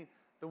Disney,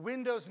 the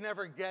windows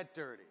never get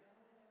dirty.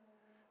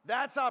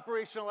 That's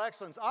operational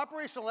excellence.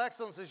 Operational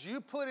excellence is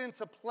you put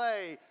into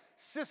play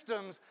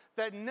systems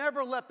that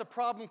never let the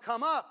problem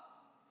come up,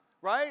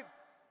 right?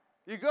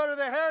 You go to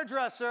the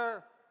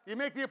hairdresser, you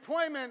make the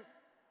appointment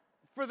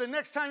for the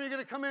next time you're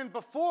going to come in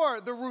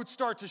before the roots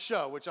start to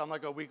show, which I'm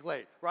like a week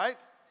late, right?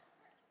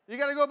 You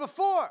got to go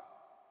before.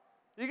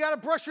 You got to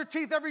brush your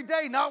teeth every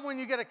day, not when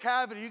you get a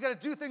cavity. You got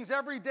to do things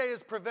every day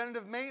as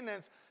preventative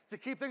maintenance to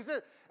keep things in.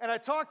 And I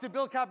talked to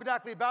Bill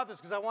Capadacli about this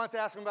because I wanted to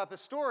ask him about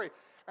this story.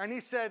 And he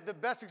said the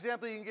best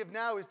example you can give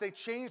now is they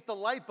changed the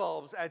light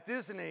bulbs at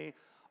Disney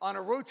on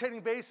a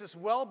rotating basis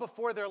well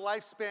before their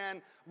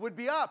lifespan would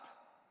be up.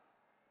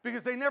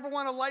 Because they never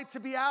want a light to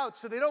be out,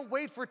 so they don't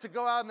wait for it to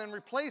go out and then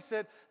replace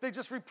it. They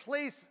just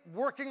replace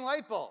working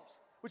light bulbs,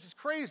 which is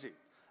crazy.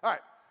 All right,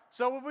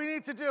 so what we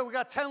need to do, we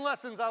got 10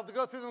 lessons. I'll have to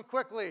go through them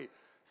quickly.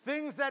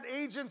 Things that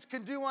agents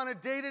can do on a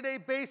day-to-day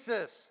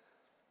basis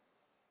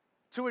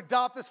to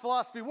adopt this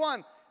philosophy.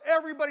 One,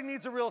 everybody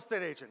needs a real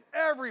estate agent.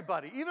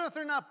 Everybody, even if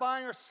they're not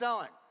buying or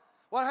selling.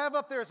 What I have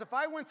up there is if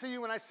I went to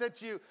you and I said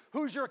to you,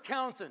 who's your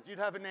accountant? You'd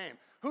have a name.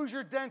 Who's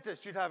your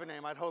dentist? You'd have a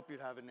name. I'd hope you'd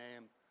have a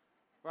name,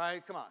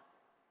 right? Come on.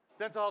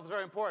 Dental health is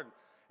very important.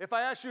 If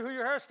I asked you who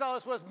your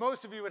hairstylist was,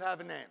 most of you would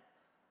have a name.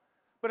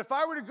 But if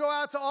I were to go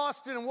out to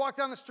Austin and walk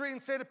down the street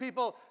and say to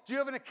people, do you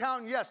have an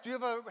accountant? Yes. Do you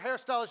have a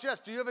hairstylist? Yes.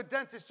 Do you have a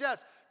dentist?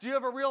 Yes. Do you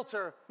have a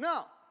realtor?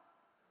 No.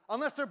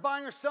 Unless they're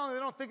buying or selling, they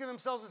don't think of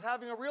themselves as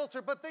having a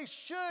realtor, but they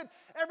should.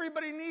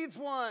 Everybody needs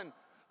one.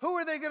 Who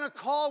are they going to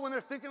call when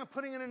they're thinking of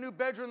putting in a new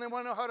bedroom and they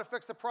want to know how to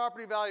fix the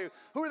property value?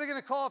 Who are they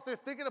going to call if they're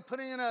thinking of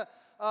putting in a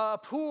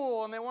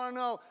pool and they want to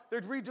know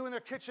they're redoing their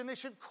kitchen? They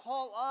should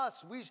call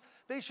us.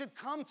 They should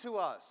come to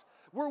us.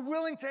 We're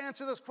willing to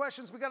answer those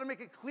questions. We got to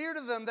make it clear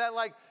to them that,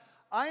 like,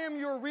 I am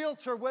your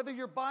realtor whether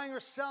you're buying or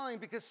selling,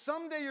 because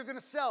someday you're going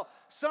to sell.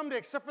 Someday,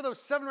 except for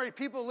those 7 or 8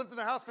 people who lived in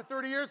their house for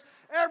 30 years,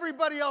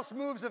 everybody else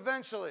moves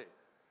eventually.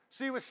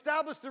 So you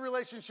establish the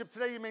relationship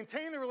today. You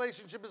maintain the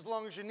relationship as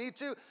long as you need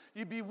to.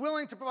 You'd be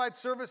willing to provide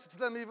service to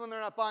them even when they're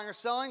not buying or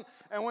selling.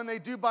 And when they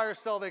do buy or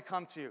sell, they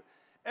come to you.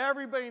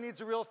 Everybody needs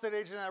a real estate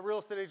agent, and that real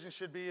estate agent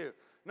should be you.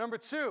 Number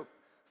 2,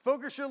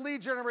 focus your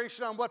lead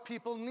generation on what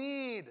people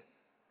need.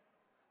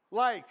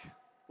 Like,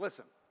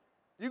 listen,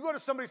 you go to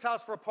somebody's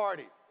house for a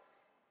party.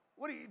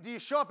 Do you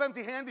show up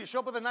empty-handed? Do you show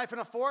up with a knife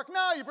and a fork?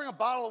 No, you bring a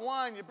bottle of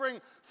wine, you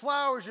bring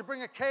flowers, you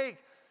bring a cake.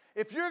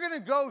 If you're going to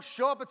go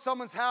show up at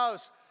someone's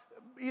house,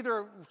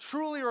 either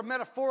truly or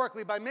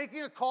metaphorically, by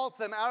making a call to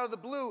them out of the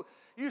blue,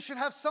 you should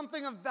have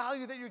something of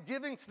value that you're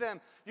giving to them.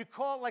 You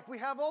call, like we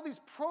have all these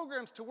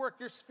programs to work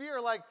your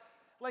sphere, like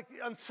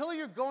until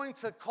you're going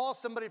to call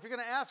somebody, if you're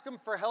going to ask them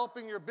for help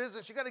in your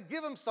business, you got to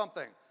give them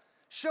something.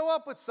 Show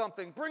up with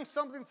something, bring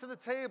something to the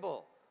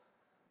table.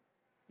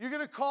 You're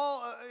going to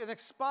call an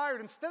expired,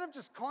 instead of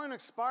just calling an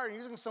expired and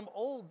using some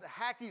old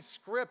hacky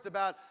script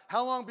about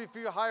how long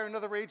before you hire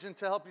another agent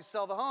to help you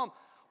sell the home,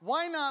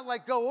 why not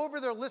go over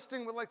their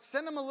listing with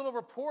send them a little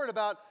report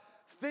about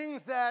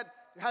things that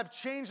have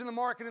changed in the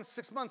market in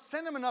 6 months.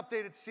 Send them an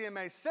updated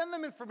CMA. Send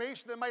them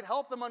information that might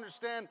help them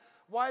understand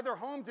why their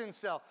home didn't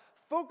sell.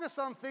 Focus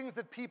on things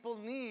that people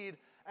need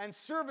and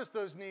service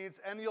those needs,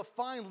 and you'll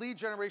find lead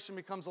generation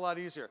becomes a lot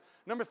easier.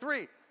 Number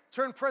 3,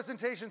 turn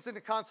presentations into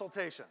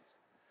consultations.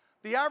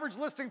 The average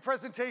listing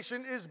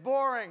presentation is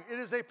boring. It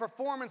is a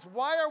performance.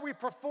 Why are we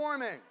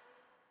performing?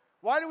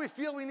 Why do we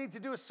feel we need to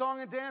do a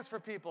song and dance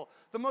for people?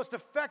 The most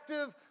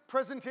effective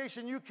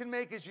presentation you can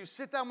make is you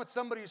sit down with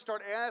somebody, you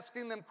start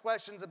asking them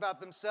questions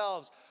about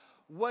themselves.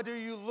 What are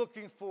you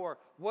looking for?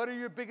 What are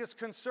your biggest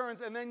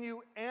concerns? And then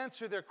you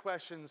answer their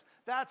questions.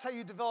 That's how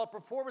you develop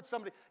rapport with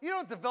somebody. You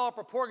don't develop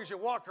rapport because you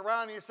walk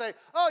around and you say,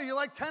 oh, you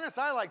like tennis?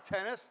 I like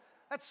tennis.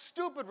 That's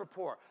stupid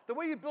rapport. The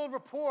way you build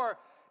rapport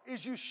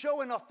is you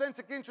show an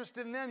authentic interest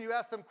in them. You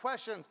ask them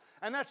questions.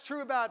 And that's true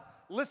about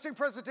listing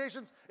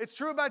presentations. It's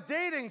true about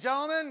dating,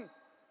 gentlemen.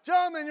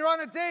 Gentlemen, you're on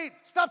a date.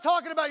 Stop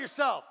talking about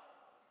yourself.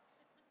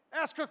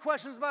 Ask her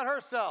questions about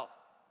herself.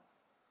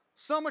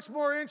 So much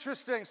more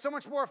interesting, so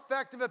much more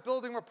effective at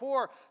building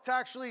rapport to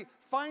actually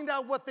find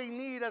out what they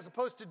need as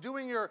opposed to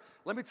doing your,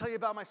 let me tell you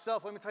about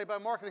myself, let me tell you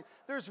about marketing.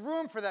 There's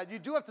room for that. You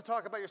do have to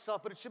talk about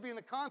yourself, but it should be in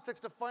the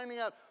context of finding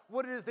out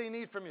what it is they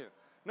need from you.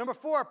 Number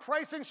 4,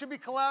 pricing should be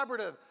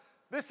collaborative.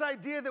 This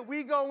idea that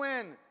we go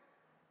in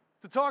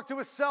to talk to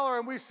a seller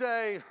and we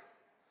say,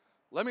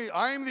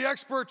 I'm the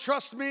expert,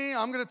 trust me,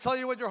 I'm going to tell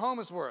you what your home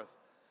is worth.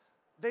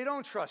 They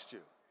don't trust you,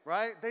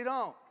 right? They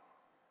don't.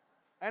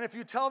 And if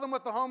you tell them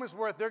what the home is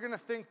worth, they're going to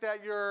think that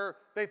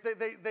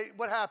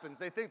what happens?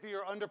 They think that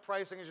you're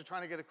underpricing as you're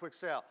trying to get a quick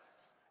sale.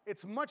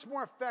 It's much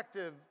more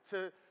effective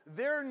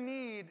their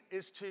need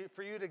is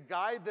for you to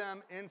guide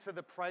them into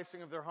the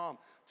pricing of their home,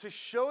 to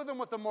show them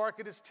what the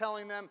market is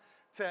telling them,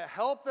 to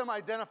help them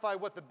identify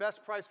what the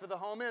best price for the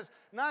home is,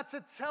 not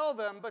to tell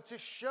them, but to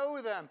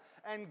show them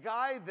and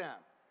guide them.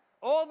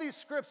 All these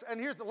scripts, and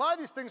a lot of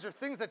these things are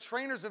things that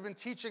trainers have been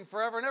teaching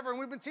forever and ever, and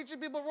we've been teaching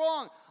people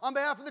wrong. On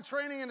behalf of the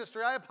training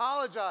industry, I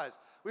apologize.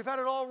 We've had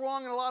it all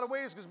wrong in a lot of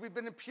ways because we've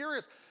been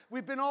imperious.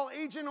 We've been all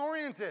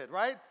agent-oriented,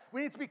 right?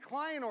 We need to be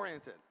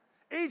client-oriented.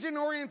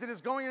 Agent-oriented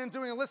is going in and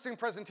doing a listing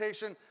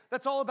presentation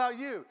that's all about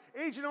you.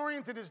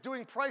 Agent-oriented is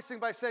doing pricing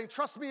by saying,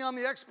 trust me, I'm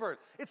the expert.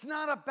 It's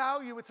not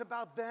about you, it's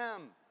about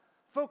them.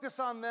 Focus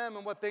on them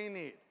and what they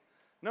need.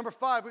 Number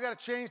 5, we got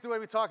to change the way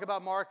we talk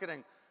about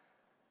marketing.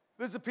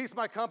 This is a piece of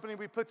my company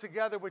we put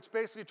together which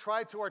basically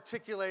tried to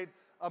articulate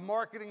a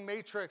marketing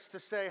matrix to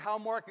say how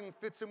marketing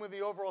fits in with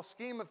the overall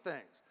scheme of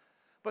things.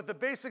 But the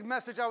basic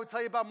message I would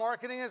tell you about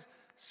marketing is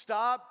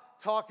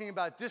stop talking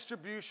about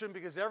distribution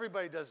because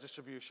everybody does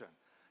distribution.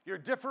 Your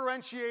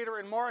differentiator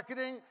in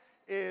marketing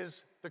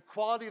is the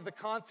quality of the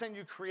content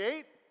you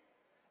create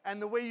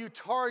and the way you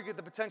target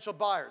the potential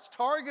buyers.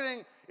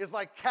 Targeting is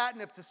like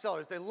catnip to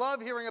sellers. They love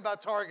hearing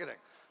about targeting.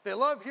 They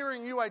love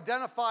hearing you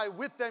identify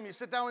with them. You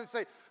sit down and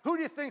say, who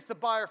do you think's the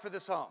buyer for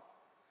this home?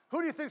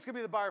 Who do you think's gonna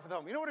be the buyer for the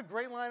home? You know what a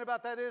great line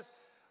about that is?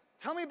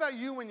 Tell me about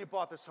you when you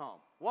bought this home.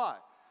 Why?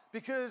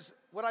 Because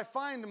what I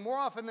find more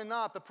often than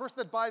not, the person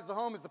that buys the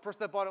home is the person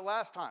that bought it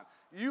last time.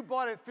 You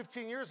bought it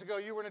 15 years ago,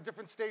 you were in a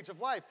different stage of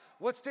life.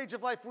 What stage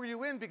of life were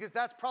you in? Because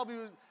that's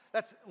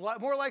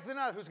more likely than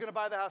not who's gonna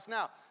buy the house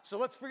now. So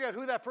let's figure out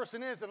who that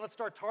person is and let's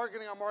start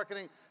targeting our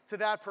marketing to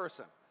that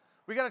person.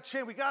 We gotta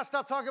change, we gotta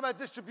stop talking about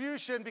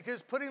distribution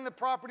because putting the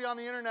property on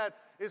the internet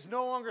is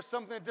no longer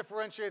something that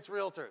differentiates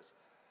realtors.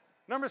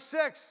 Number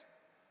 6,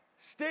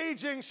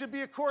 staging should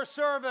be a core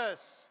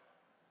service.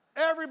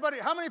 Everybody,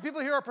 how many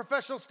people here are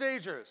professional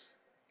stagers?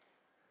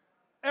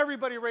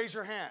 Everybody raise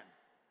your hand.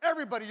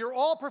 Everybody, you're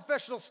all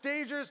professional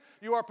stagers,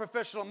 you are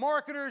professional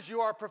marketers, you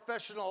are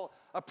professional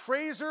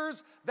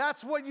appraisers.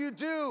 That's what you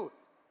do.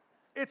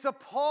 It's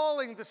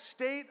appalling the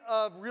state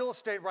of real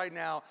estate right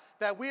now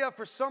that we have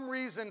for some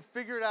reason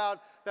figured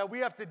out that we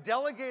have to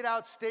delegate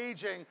out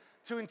staging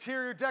to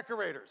interior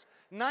decorators.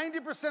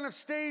 90% of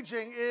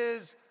staging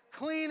is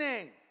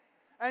cleaning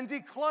and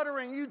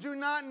decluttering. You do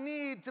not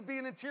need to be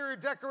an interior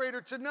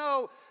decorator to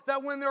know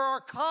that when there are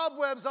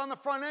cobwebs on the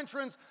front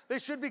entrance, they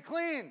should be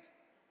cleaned.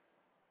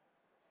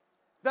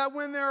 That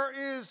when there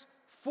is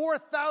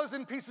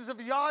 4,000 pieces of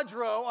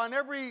Yadro on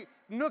every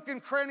nook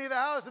and cranny of the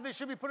house, that they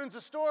should be put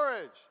into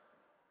storage.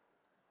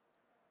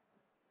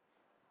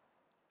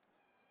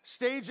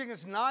 Staging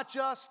is not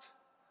just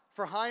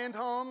for high-end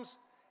homes.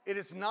 It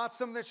is not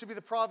something that should be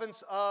the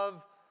province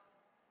of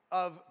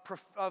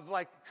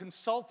like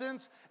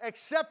consultants,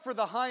 except for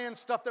the high-end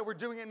stuff that we're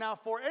doing it now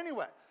for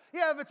anyway.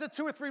 Yeah, if it's a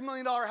 $2 or $3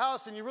 million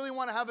house and you really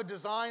want to have a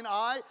design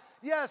eye,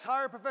 yes,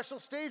 hire a professional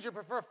stager.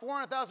 Prefer a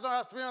 $400,000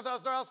 house,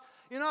 $300,000 house.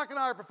 You're not going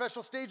to hire a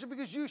professional stager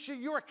because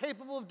you are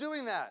capable of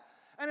doing that.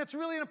 And it's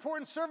really an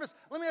important service.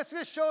 Let me ask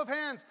you a show of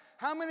hands.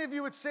 How many of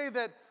you would say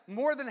that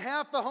more than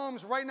half the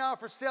homes right now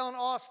for sale in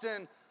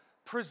Austin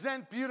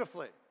present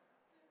beautifully?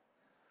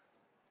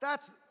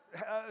 That's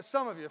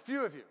some of you, a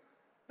few of you.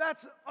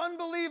 That's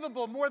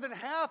unbelievable. More than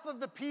half of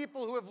the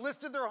people who have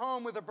listed their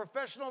home with a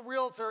professional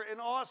realtor in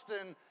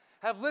Austin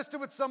have listed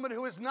with someone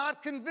who has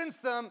not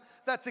convinced them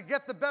that to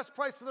get the best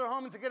price for their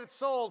home and to get it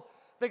sold,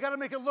 they got to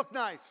make it look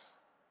nice.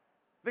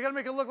 They got to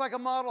make it look like a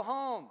model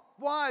home.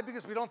 Why?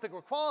 Because we don't think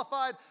we're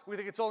qualified. We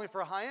think it's only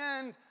for high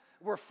end.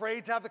 We're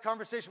afraid to have the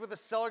conversation with the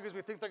seller because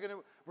we think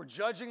we're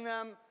judging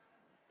them.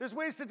 There's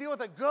ways to deal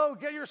with it. Go,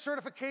 get your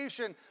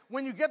certification.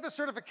 When you get the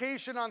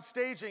certification on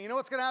staging, you know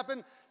what's going to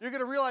happen? You're going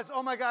to realize,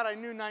 oh my God, I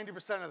knew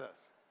 90% of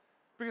this.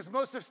 Because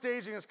most of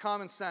staging is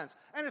common sense.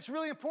 And it's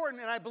really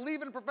important, and I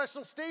believe in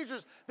professional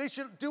stagers. They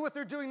should do what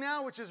they're doing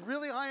now, which is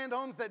really high-end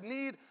homes that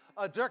need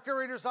a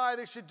decorator's eye.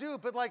 They should do,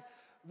 but like,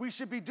 we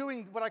should be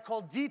doing what I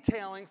call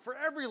detailing for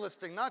every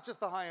listing, not just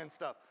the high-end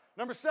stuff.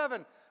 Number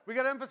 7, we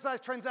got to emphasize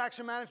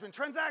transaction management.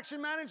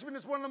 Transaction management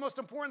is one of the most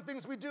important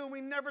things we do, and we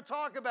never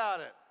talk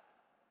about it.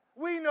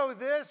 We know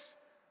this.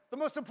 The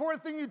most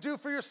important thing you do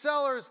for your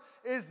sellers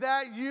is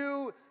that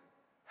you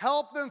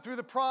help them through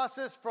the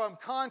process from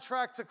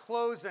contract to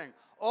closing.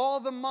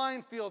 All the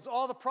minefields,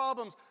 all the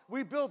problems.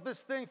 We built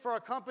this thing for our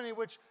company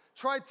which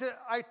tried to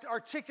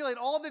articulate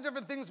all the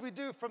different things we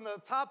do from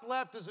the top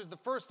left as the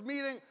first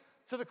meeting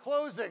to the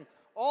closing,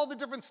 all the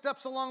different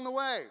steps along the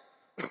way.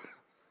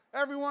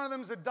 Every one of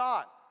them is a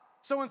dot.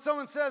 So when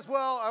someone says,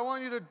 well, I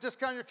want you to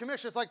discount your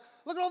commission, it's like,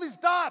 look at all these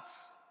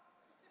dots.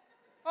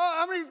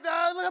 Oh, look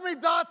how many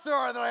dots there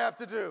are that I have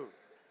to do.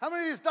 How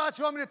many of these dots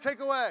you want me to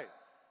take away?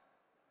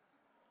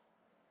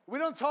 We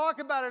don't talk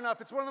about it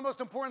enough. It's one of the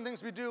most important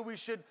things we do. We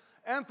should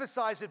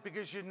emphasize it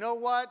because you know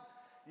what?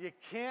 You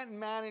can't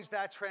manage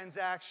that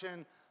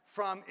transaction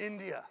from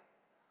India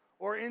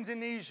or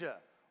Indonesia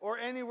or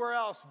anywhere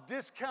else.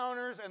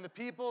 Discounters and the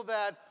people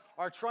that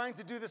are trying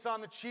to do this on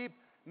the cheap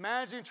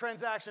Managing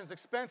transactions,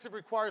 expensive,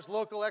 requires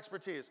local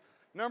expertise.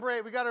 Number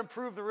 8, we got to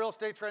improve the real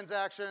estate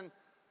transaction.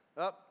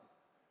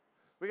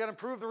 We got to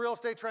improve the real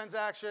estate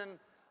transaction,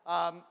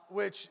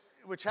 which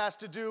has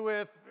to do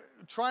with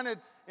trying to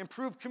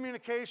improve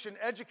communication,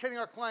 educating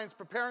our clients,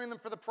 preparing them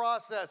for the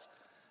process,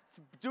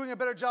 doing a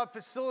better job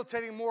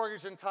facilitating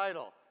mortgage and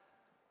title.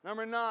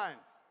 Number 9,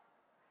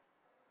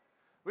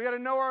 we got to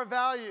know our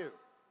value.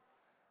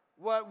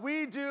 What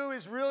we do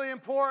is really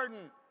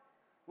important.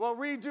 What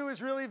we do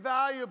is really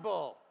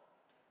valuable.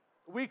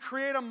 We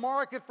create a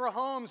market for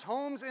homes.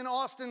 Homes in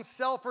Austin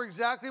sell for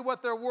exactly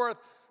what they're worth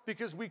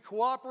because we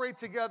cooperate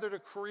together to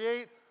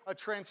create a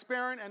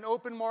transparent and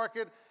open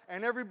market,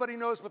 and everybody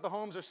knows what the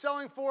homes are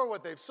selling for,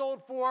 what they've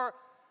sold for.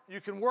 You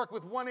can work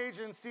with one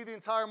agent and see the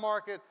entire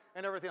market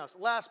and everything else.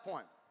 Last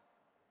point.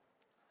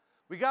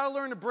 We got to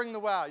learn to bring the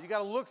wow. You got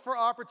to look for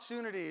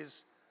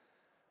opportunities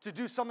to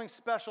do something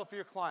special for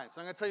your clients.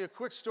 I'm going to tell you a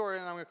quick story,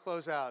 and then I'm going to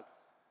close out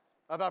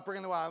about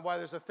bringing the wow and why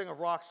there's a thing of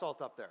rock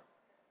salt up there.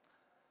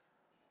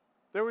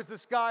 There was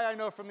this guy I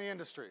know from the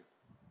industry,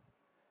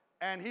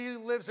 and he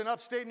lives in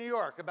upstate New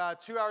York, about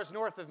 2 hours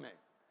north of me.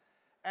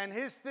 And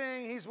his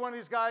thing, he's one of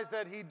these guys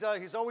that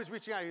he's always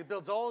reaching out. He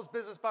builds all his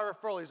business by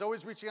referral. He's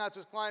always reaching out to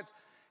his clients.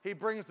 He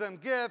brings them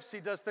gifts.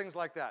 He does things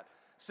like that.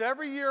 So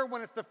every year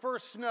when it's the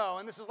first snow,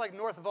 and this is like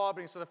north of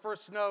Albany, so the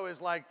first snow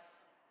is like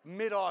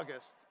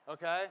mid-August,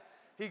 okay?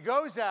 He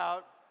goes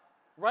out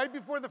right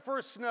before the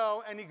first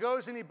snow, and he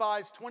goes and he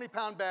buys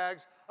 20-pound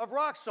bags of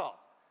rock salt.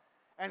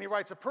 And he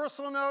writes a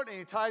personal note, and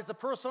he ties the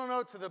personal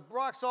note to the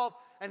rock salt,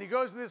 and he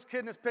goes with his kid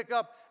in his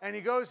pickup, and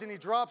he goes and he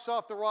drops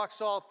off the rock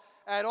salt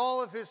at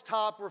all of his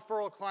top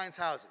referral clients'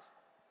 houses,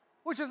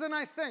 which is a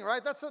nice thing,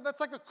 right? That's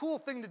like a cool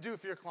thing to do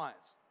for your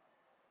clients.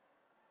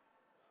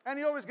 And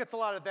he always gets a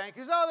lot of thank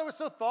yous. Oh, that was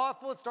so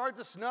thoughtful. It started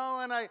to snow,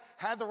 and I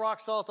had the rock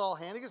salt all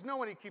handy, because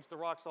nobody keeps the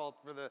rock salt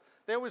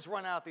they always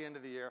run out at the end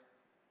of the year.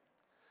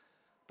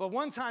 But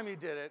one time he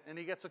did it, and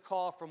he gets a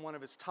call from one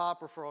of his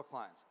top referral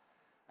clients.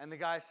 And the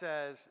guy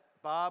says,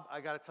 Bob, I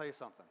got to tell you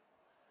something.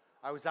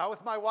 I was out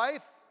with my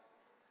wife.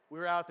 We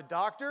were out at the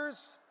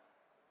doctor's,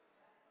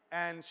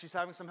 and she's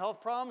having some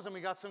health problems, and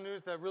we got some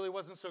news that really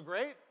wasn't so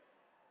great.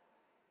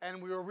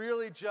 And we were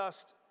really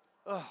just,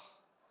 ugh.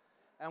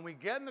 And we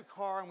get in the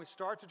car, and we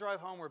start to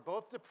drive home. We're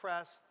both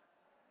depressed,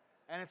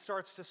 and it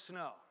starts to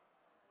snow.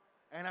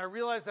 And I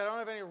realized that I don't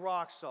have any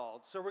rock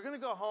salt. So we're going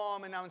to go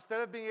home, and now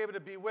instead of being able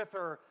to be with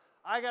her,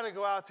 I got to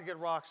go out to get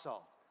rock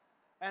salt.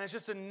 And it's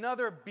just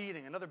another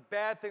beating, another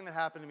bad thing that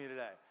happened to me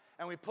today.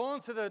 And we pull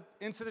into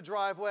the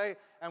driveway,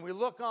 and we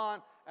look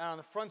on, and on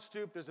the front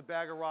stoop, there's a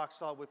bag of rock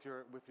salt with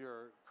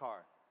your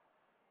car.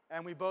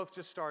 And we both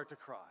just start to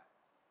cry.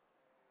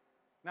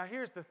 Now,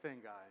 here's the thing,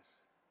 guys.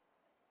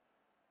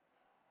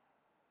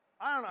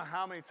 I don't know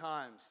how many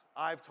times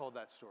I've told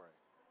that story.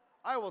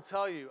 I will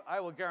tell you, I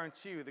will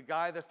guarantee you, the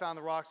guy that found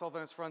the rock salt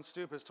on his front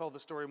stoop has told the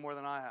story more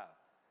than I have.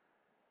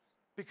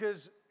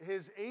 Because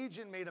his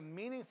agent made a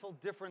meaningful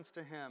difference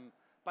to him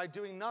by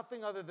doing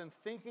nothing other than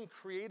thinking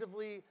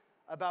creatively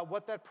about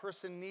what that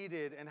person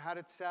needed and how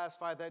to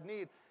satisfy that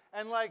need.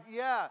 And like,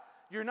 yeah,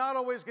 you're not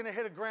always going to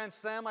hit a grand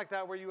slam like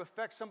that where you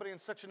affect somebody in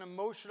such an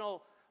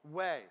emotional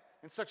way,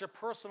 in such a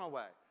personal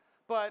way.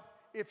 But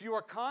if you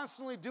are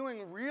constantly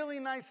doing really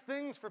nice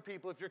things for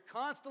people, if you're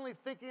constantly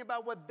thinking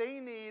about what they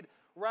need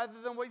rather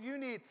than what you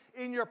need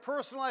in your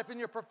personal life, in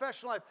your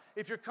professional life,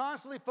 if you're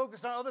constantly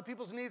focused on other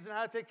people's needs and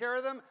how to take care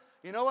of them,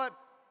 you know what?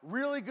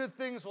 Really good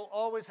things will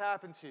always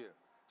happen to you.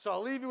 So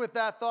I'll leave you with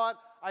that thought.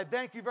 I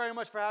thank you very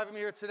much for having me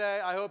here today.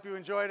 I hope you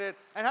enjoyed it,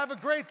 and have a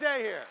great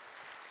day here.